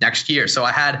for next year. So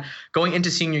I had, going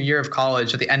into senior year of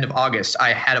college at the end of August,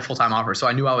 I had a full-time offer. So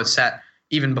I knew I was set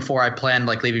even before I planned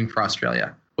like leaving for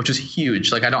Australia, which was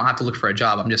huge. Like I don't have to look for a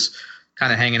job. I'm just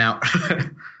kind of hanging out.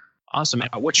 Awesome.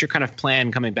 What's your kind of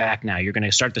plan coming back now? You're going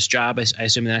to start this job, I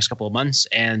assume, in the next couple of months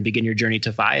and begin your journey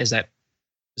to FI. Is that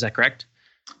correct?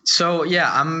 So yeah,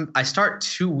 I start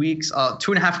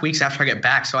 2.5 weeks after I get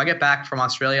back. So I get back from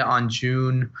Australia on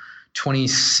June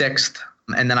 26th,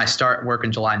 and then I start work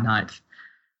on July 9th.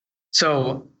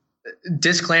 So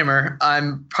disclaimer,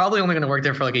 I'm probably only going to work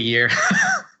there for like a year.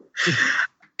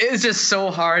 It's just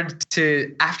so hard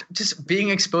to, after just being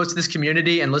exposed to this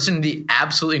community and listening to the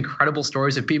absolutely incredible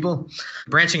stories of people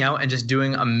branching out and just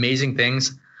doing amazing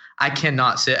things. I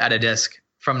cannot sit at a desk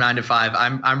from 9 to 5.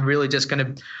 I'm really just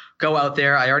going to go out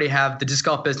there. I already have the disc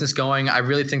golf business going. I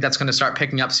really think that's going to start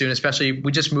picking up soon, especially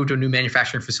we just moved to a new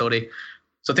manufacturing facility.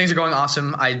 So things are going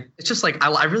awesome. It's just like,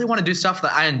 I really want to do stuff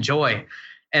that I enjoy.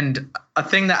 And a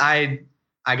thing that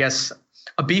I guess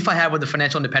a beef I have with the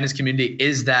financial independence community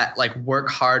is that like work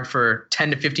hard for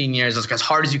 10 to 15 years, as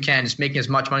hard as you can, just making as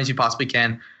much money as you possibly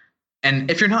can. And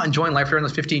if you're not enjoying life during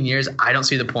those 15 years, I don't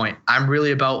see the point. I'm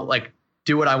really about like,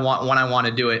 do what I want when I want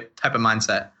to do it type of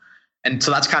mindset. And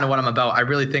so that's kind of what I'm about. I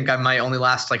really think I might only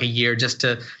last like a year just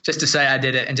to say I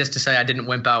did it and just to say I didn't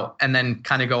wimp out and then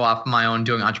kind of go off my own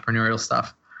doing entrepreneurial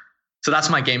stuff. So that's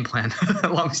my game plan.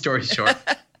 Long story short.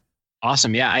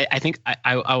 Awesome. Yeah. I think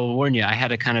I will warn you, I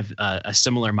had a kind of a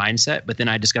similar mindset, but then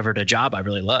I discovered a job I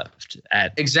really loved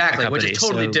at exactly, which is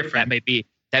totally different.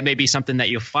 That may be something that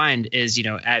you'll find is,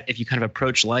 if you kind of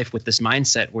approach life with this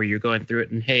mindset where you're going through it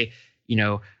and, hey,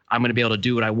 I'm going to be able to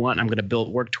do what I want. I'm going to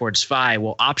work towards FI.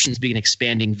 Well, options begin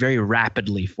expanding very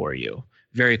rapidly for you,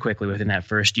 very quickly within that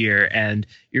first year. And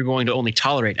you're going to only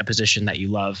tolerate a position that you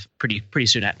love pretty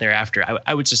soon thereafter,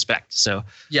 I would suspect. So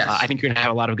yes. I think you're going to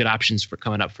have a lot of good options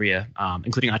coming up for you,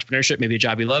 including entrepreneurship, maybe a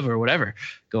job you love or whatever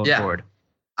going forward.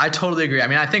 I totally agree. I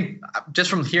mean, I think just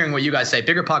from hearing what you guys say,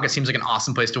 Bigger Pockets seems like an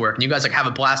awesome place to work. And you guys like have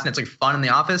a blast and it's like fun in the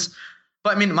office.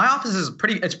 But I mean, my office is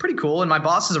pretty cool. And my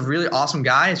boss is a really awesome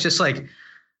guy. It's just like,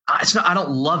 I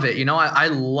don't love it. I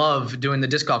love doing the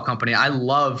disc golf company. I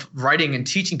love writing and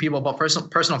teaching people about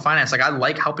personal finance. Like I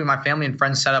like helping my family and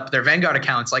friends set up their Vanguard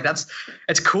accounts. Like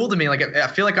it's cool to me. Like I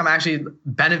feel like I'm actually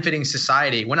benefiting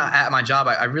society. When I'm at my job,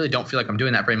 I really don't feel like I'm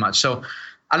doing that very much. So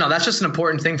I don't know. That's just an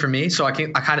important thing for me. So I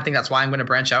kind of think that's why I'm going to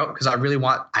branch out, because I really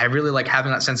like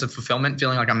having that sense of fulfillment,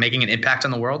 feeling like I'm making an impact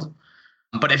on the world.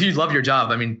 But if you love your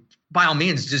job, I mean, by all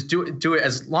means, just do it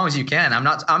as long as you can.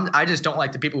 I just don't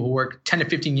like the people who work 10 to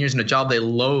 15 years in a job they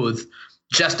loathe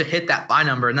just to hit that FI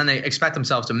number, and then they expect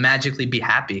themselves to magically be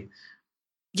happy.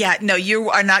 Yeah, no, you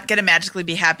are not going to magically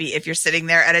be happy if you're sitting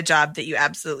there at a job that you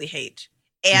absolutely hate.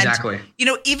 And, exactly.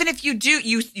 Even if you do,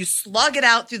 you slug it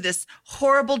out through this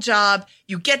horrible job,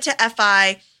 you get to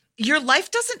FI, your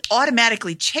life doesn't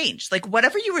automatically change. Like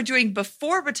whatever you were doing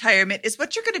before retirement is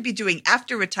what you're going to be doing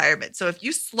after retirement. So if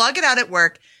you slug it out at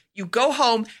work, you go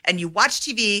home and you watch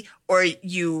TV or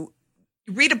you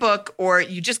read a book or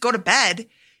you just go to bed,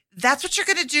 that's what you're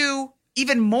going to do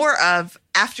even more of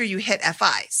after you hit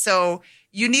FI. So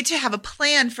you need to have a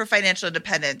plan for financial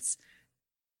independence,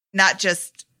 not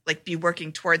just like be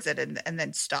working towards it and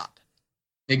then stop.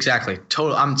 Exactly.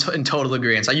 I'm in total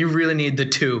agreement. So you really need the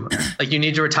two. Like you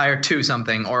need to retire to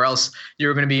something or else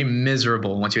you're going to be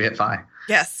miserable once you hit FI.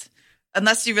 Yes.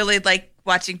 Unless you really like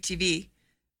watching TV.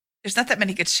 There's not that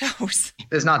many good shows.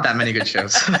 There's not that many good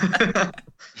shows.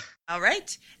 All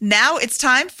right. Now it's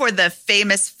time for the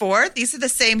famous four. These are the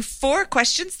same 4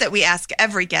 questions that we ask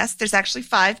every guest. There's actually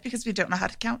 5 because we don't know how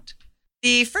to count.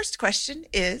 The first question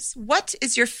is, what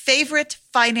is your favorite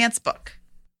finance book?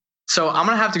 So I'm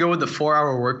going to have to go with the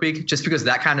 4-Hour Workweek just because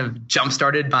that kind of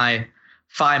jump-started my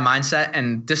FI mindset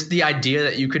and just the idea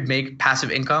that you could make passive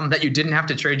income, that you didn't have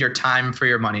to trade your time for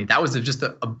your money. That was just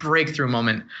a breakthrough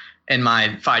moment in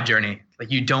my FI journey. Like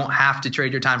you don't have to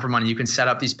trade your time for money. You can set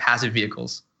up these passive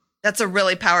vehicles. That's a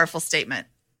really powerful statement.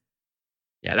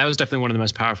 Yeah, that was definitely one of the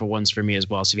most powerful ones for me as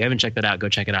well. So if you haven't checked that out, go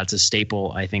check it out. It's a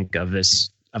staple, I think, of this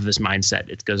mindset.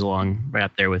 It goes along right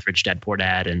up there with Rich Dad, Poor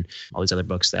Dad and all these other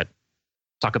books that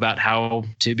talk about how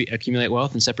to accumulate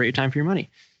wealth and separate your time for your money.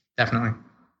 Definitely.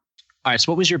 All right.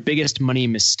 So what was your biggest money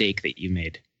mistake that you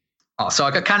made? Oh, so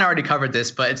I kind of already covered this,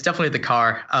 but it's definitely the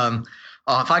car.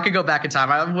 If I could go back in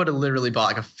time, I would have literally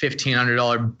bought like a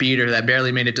 $1,500 beater that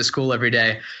barely made it to school every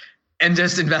day and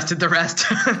just invested the rest.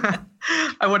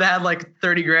 I would have had like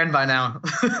 30 grand by now.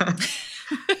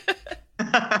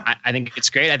 I think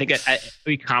it's great. I think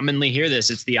we commonly hear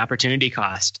this. It's the opportunity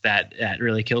cost that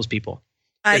really kills people.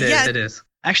 It is.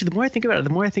 Actually, the more I think about it, the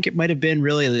more I think it might have been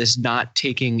really this not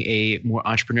taking a more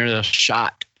entrepreneurial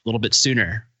shot a little bit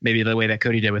sooner, maybe the way that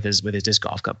Cody did with his disc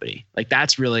golf company. Like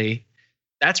that's really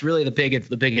the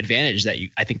big advantage that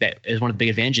I think that is one of the big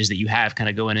advantages that you have kind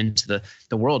of going into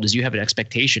the world is you have an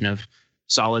expectation of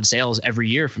solid sales every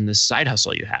year from this side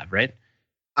hustle you have, right?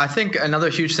 I think another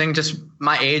huge thing, just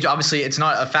my age, obviously it's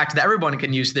not a fact that everyone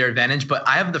can use to their advantage, but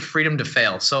I have the freedom to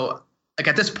fail. So like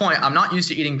at this point, I'm not used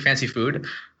to eating fancy food.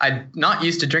 I'm not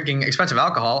used to drinking expensive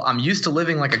alcohol. I'm used to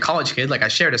living like a college kid. Like I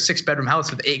shared a 6-bedroom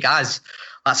house with 8 guys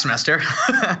last semester,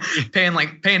 paying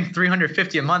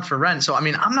 $350 a month for rent. So, I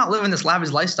mean, I'm not living this lavish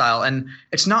lifestyle, and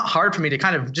it's not hard for me to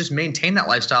kind of just maintain that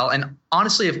lifestyle. And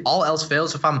honestly, if all else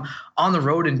fails, if I'm on the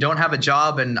road and don't have a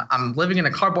job and I'm living in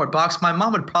a cardboard box, my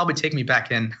mom would probably take me back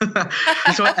in.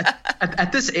 So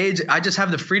at this age, I just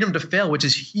have the freedom to fail, which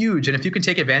is huge. And if you can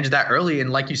take advantage of that early, and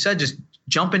like you said, just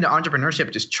jump into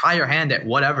entrepreneurship, just try your hand at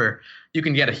whatever, you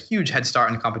can get a huge head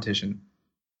start in the competition.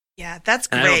 Yeah, that's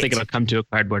great. And I don't think it'll come to a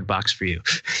cardboard box for you.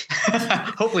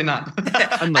 Hopefully not.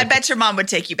 I bet your mom would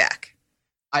take you back.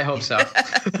 I hope so.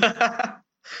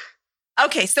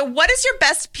 Okay, so what is your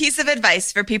best piece of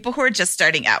advice for people who are just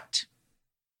starting out?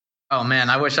 Oh man,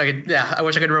 I wish I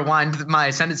could rewind my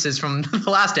sentences from the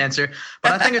last answer.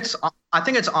 But I think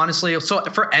it's honestly, so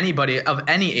for anybody of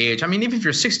any age, I mean, even if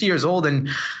you're 60 years old and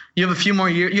you have a few more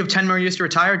years, you have 10 more years to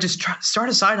retire, just start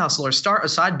a side hustle or start a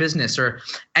side business or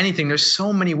anything. There's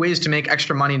so many ways to make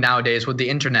extra money nowadays with the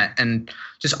internet and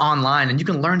just online, and you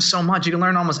can learn so much. You can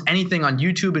learn almost anything on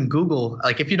YouTube and Google.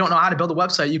 Like if you don't know how to build a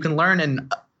website, you can learn in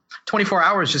 24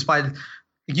 hours just by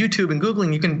YouTube and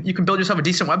Googling. You can build yourself a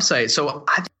decent website. So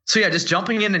yeah, just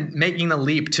jumping in and making the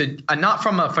leap to not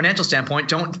from a financial standpoint,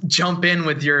 don't jump in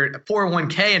with your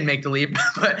 401k and make the leap,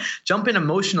 but jump in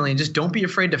emotionally and just don't be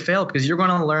afraid to fail, because you're going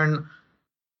to learn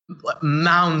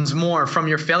mounds more from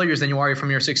your failures than you are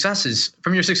from your successes.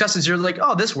 From your successes, you're like,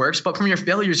 oh, this works. But from your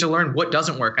failures, you'll learn what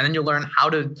doesn't work. And then you'll learn how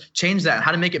to change that,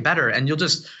 how to make it better. And you'll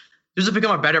just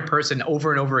become a better person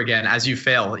over and over again as you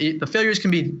fail. The failures can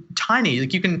be tiny.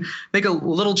 Like you can make a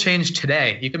little change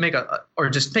today. You can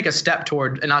just make a step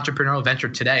toward an entrepreneurial venture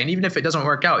today. And even if it doesn't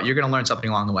work out, you're going to learn something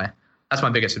along the way. That's my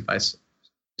biggest advice.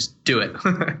 Just do it.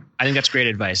 I think that's great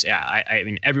advice. Yeah. I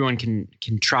mean, everyone can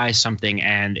try something.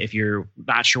 And if you're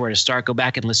not sure where to start, go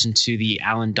back and listen to the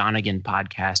Alan Donegan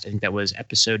podcast. I think that was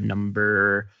episode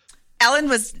number... Alan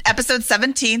was episode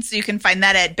 17, so you can find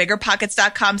that at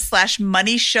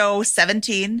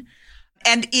biggerpockets.com/moneyshow17.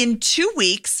 And in 2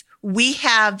 weeks, we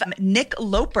have Nick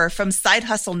Loper from Side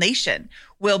Hustle Nation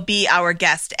will be our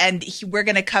guest. And we're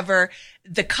going to cover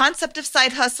the concept of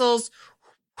side hustles,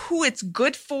 who it's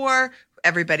good for,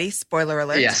 everybody, spoiler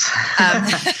alert. Yes.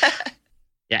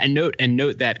 Yeah, and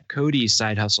note that Cody's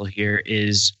side hustle here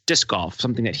is disc golf,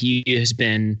 something that he has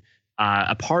been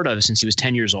a part of since he was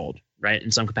 10 years old. Right,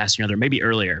 in some capacity or another, maybe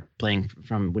earlier, playing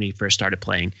from when he first started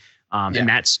playing, and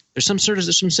there's some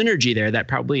synergy there that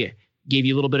probably gave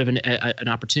you a little bit of an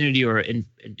opportunity or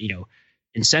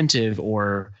incentive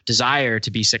or desire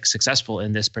to be successful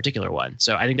in this particular one.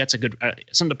 So I think that's a good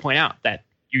something to point out, that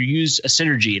you used a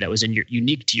synergy that was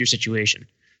unique to your situation.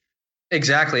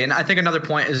 Exactly. And I think another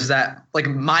point is that like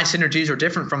my synergies are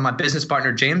different from my business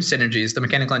partner, James' synergies, the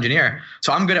mechanical engineer.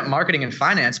 So I'm good at marketing and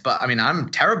finance, but I mean, I'm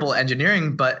terrible at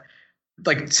engineering, but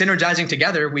like synergizing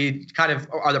together, we kind of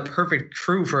are the perfect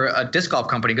crew for a disc golf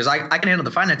company, because I can handle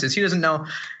the finances. He doesn't know.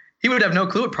 He would have no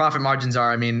clue what profit margins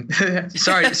are. I mean,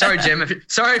 sorry, Jim.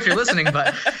 Sorry if you're listening,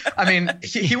 but I mean,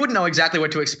 he wouldn't know exactly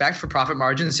what to expect for profit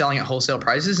margins selling at wholesale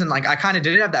prices. And like, I kind of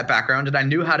did have that background, and I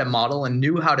knew how to model and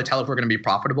knew how to tell if we're going to be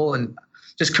profitable. And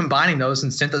just combining those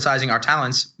and synthesizing our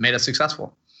talents made us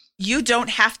successful. You don't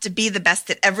have to be the best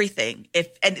at everything.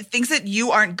 And things that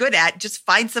you aren't good at, just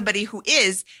find somebody who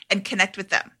is and connect with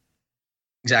them.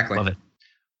 Exactly. Love it.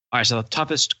 All right. So the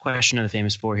toughest question of the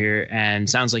Famous Four here, and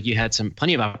sounds like you had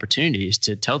plenty of opportunities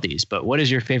to tell these, but what is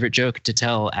your favorite joke to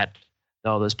tell at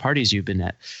all those parties you've been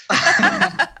at? All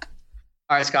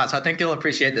right, Scott. So I think you'll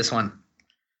appreciate this one.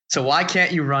 So why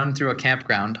can't you run through a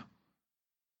campground?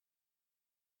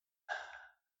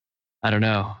 I don't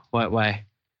know. Why?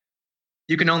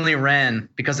 You can only ran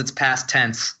because it's past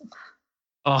tense.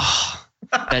 Oh,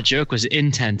 that joke was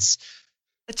intense.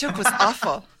 That joke was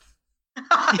awful.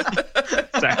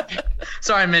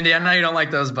 Sorry, Mindy. I know you don't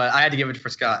like those, but I had to give it for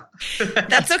Scott.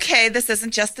 That's okay. This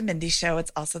isn't just the Mindy show.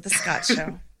 It's also the Scott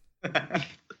show.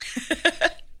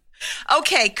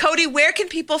 Okay, Cody, where can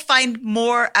people find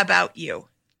more about you?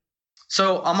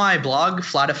 So on my blog,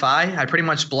 Flatify, I pretty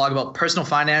much blog about personal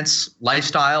finance,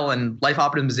 lifestyle, and life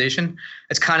optimization.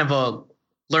 It's kind of a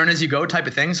learn as you go type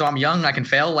of thing. So I'm young, I can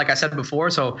fail, like I said before.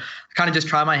 So I kind of just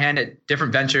try my hand at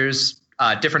different ventures,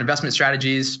 different investment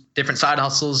strategies, different side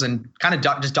hustles, and kind of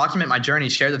just document my journey,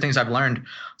 share the things I've learned.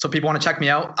 So if people want to check me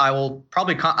out, I will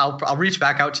probably, I'll reach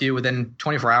back out to you within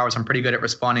 24 hours. I'm pretty good at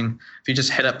responding. If you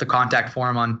just hit up the contact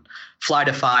form on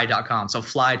fly2fi.com. So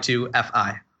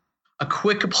fly2fi. A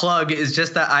quick plug is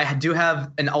just that I do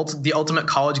have the Ultimate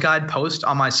College Guide post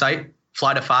on my site,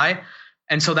 Fly2Fi.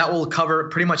 And so that will cover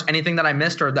pretty much anything that I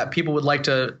missed or that people would like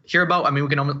to hear about. I mean, we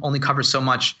can only cover so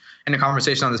much in a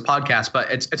conversation on this podcast, but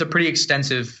it's a pretty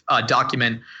extensive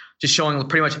document just showing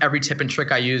pretty much every tip and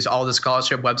trick I use, all the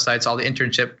scholarship websites, all the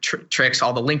internship tricks,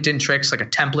 all the LinkedIn tricks, like a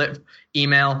template,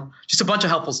 email, just a bunch of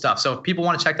helpful stuff. So if people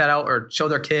want to check that out or show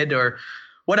their kid or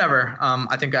whatever,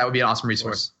 I think that would be an awesome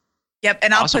resource. Yep.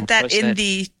 And I'll put that in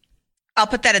the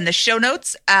show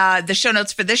notes. The show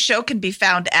notes for this show can be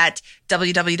found at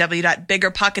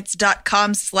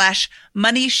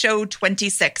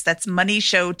www.biggerpockets.com/moneyshow26. That's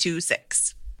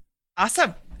moneyshow26.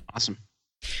 Awesome.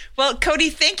 Well, Cody,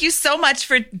 thank you so much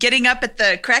for getting up at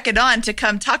the crack of dawn to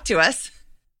come talk to us.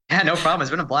 Yeah, no problem.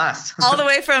 It's been a blast. All the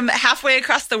way from halfway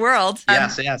across the world.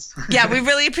 Yes. Yeah, we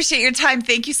really appreciate your time.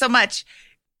 Thank you so much.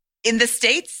 In the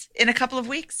States in a couple of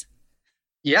weeks?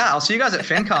 Yeah, I'll see you guys at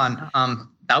FinCon.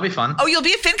 That'll be fun. Oh, you'll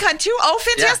be at FinCon too? Oh,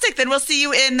 fantastic. Yeah. Then we'll see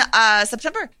you in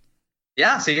September.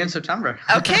 Yeah, see you in September.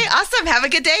 Okay, awesome. Have a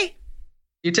good day.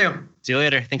 You too. See you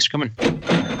later. Thanks for coming.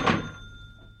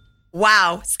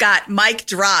 Wow, Scott, mic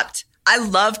dropped. I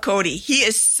love Cody. He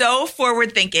is so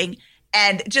forward thinking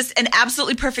and just an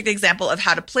absolutely perfect example of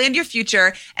how to plan your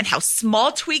future and how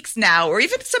small tweaks now, or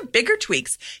even some bigger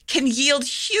tweaks, can yield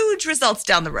huge results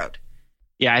down the road.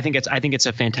 Yeah, I think it's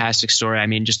a fantastic story. I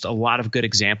mean, just a lot of good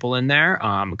example in there.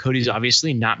 Cody's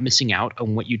obviously not missing out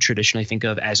on what you traditionally think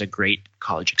of as a great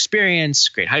college experience,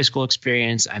 great high school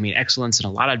experience. I mean, excellence in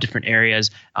a lot of different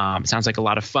areas. It sounds like a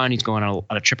lot of fun. He's going on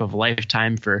a trip of a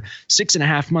lifetime for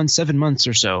 6.5 months, 7 months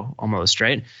or so, almost,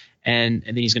 right? And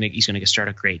then he's gonna start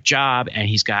a great job, and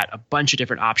he's got a bunch of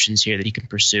different options here that he can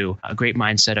pursue. A great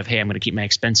mindset of, hey, I'm gonna keep my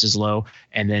expenses low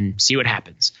and then see what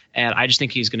happens. And I just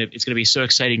think it's gonna be so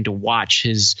exciting to watch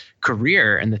his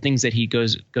career and the things that he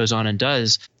goes on and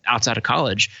does outside of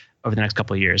college over the next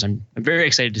couple of years. I'm very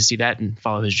excited to see that and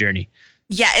follow his journey.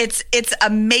 Yeah, it's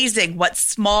amazing what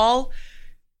small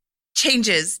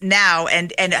changes now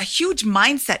and a huge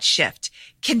mindset shift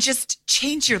can just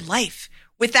change your life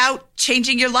without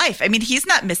changing your life. I mean, he's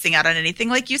not missing out on anything.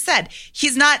 Like you said,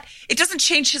 it doesn't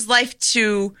change his life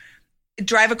to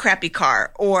drive a crappy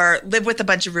car or live with a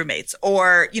bunch of roommates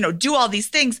or, do all these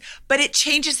things, but it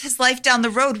changes his life down the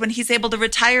road when he's able to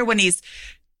retire when he's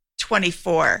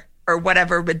 24 or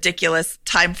whatever ridiculous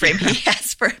time frame he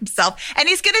has for himself. And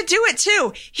he's going to do it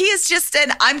too. He is just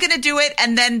I'm going to do it.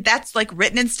 And then that's like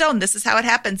written in stone. This is how it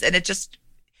happens. And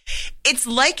it's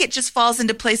like it just falls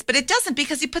into place, but it doesn't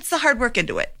because he puts the hard work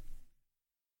into it.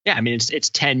 Yeah, I mean, it's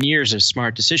 10 years of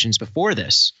smart decisions before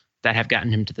this that have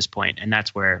gotten him to this point, and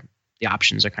that's where the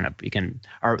options are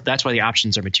that's why the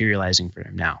options are materializing for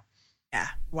him now. Yeah,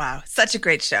 wow, such a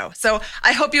great show. So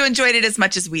I hope you enjoyed it as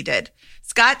much as we did.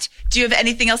 Scott, do you have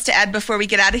anything else to add before we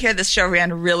get out of here? This show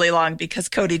ran really long because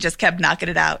Cody just kept knocking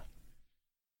it out.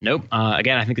 Nope.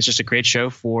 Again, I think it's just a great show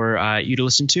for you to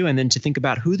listen to and then to think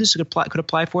about who this could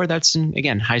apply for. That's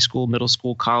again, high school, middle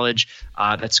school, college.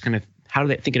 That's kind of how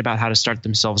they're thinking about how to start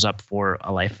themselves up for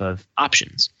a life of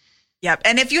options. Yep.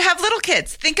 And if you have little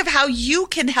kids, think of how you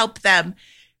can help them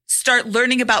start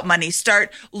learning about money,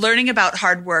 start learning about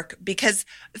hard work, because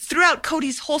throughout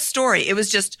Cody's whole story, it was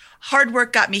just hard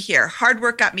work got me here. Hard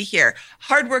work got me here.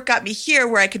 Hard work got me here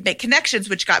where I could make connections,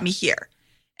 which got me here.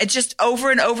 It's just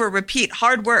over and over repeat.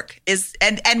 Hard work is,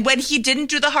 and when he didn't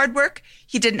do the hard work,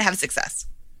 he didn't have success.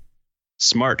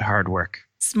 Smart hard work.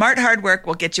 Smart hard work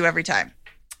will get you every time.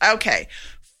 Okay.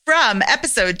 From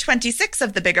episode 26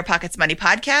 of the Bigger Pockets Money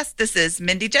Podcast, this is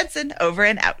Mindy Jensen, over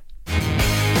and out.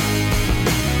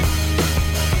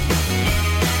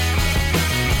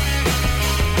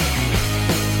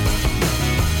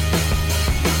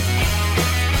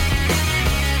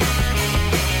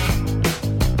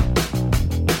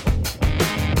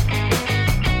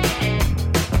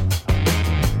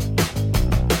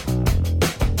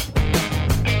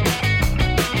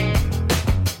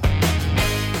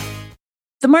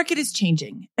 The market is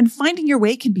changing, and finding your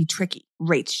way can be tricky.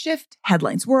 Rates shift,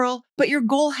 headlines whirl, but your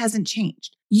goal hasn't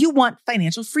changed. You want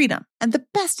financial freedom, and the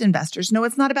best investors know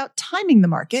it's not about timing the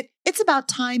market, it's about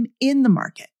time in the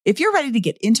market. If you're ready to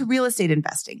get into real estate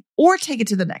investing or take it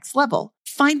to the next level,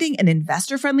 finding an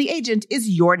investor-friendly agent is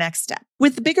your next step.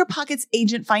 With the Bigger Pockets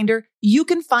Agent Finder, you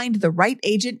can find the right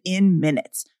agent in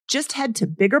minutes. Just head to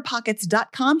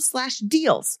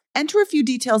biggerpockets.com/deals. Enter a few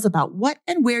details about what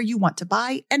and where you want to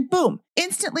buy, and boom,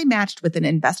 instantly matched with an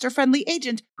investor-friendly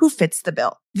agent who fits the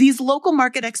bill. These local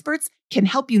market experts can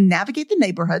help you navigate the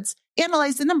neighborhoods,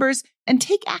 analyze the numbers, and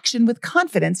take action with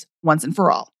confidence once and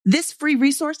for all. This free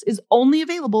resource is only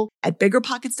available at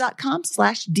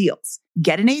biggerpockets.com/deals.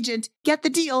 Get an agent, get the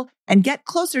deal, and get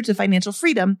closer to financial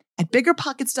freedom at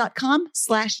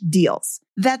biggerpockets.com/deals.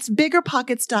 That's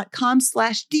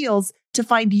biggerpockets.com/deals to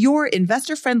find your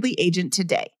investor-friendly agent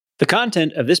today. The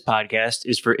content of this podcast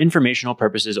is for informational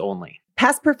purposes only.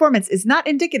 Past performance is not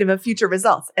indicative of future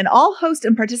results, and all host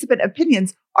and participant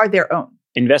opinions are their own.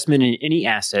 Investment in any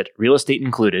asset, real estate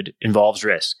included, involves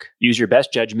risk. Use your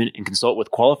best judgment and consult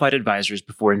with qualified advisors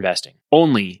before investing.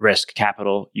 Only risk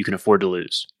capital you can afford to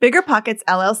lose. Bigger Pockets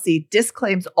LLC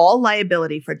disclaims all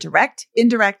liability for direct,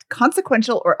 indirect,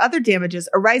 consequential, or other damages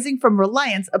arising from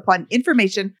reliance upon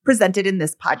information presented in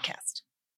this podcast.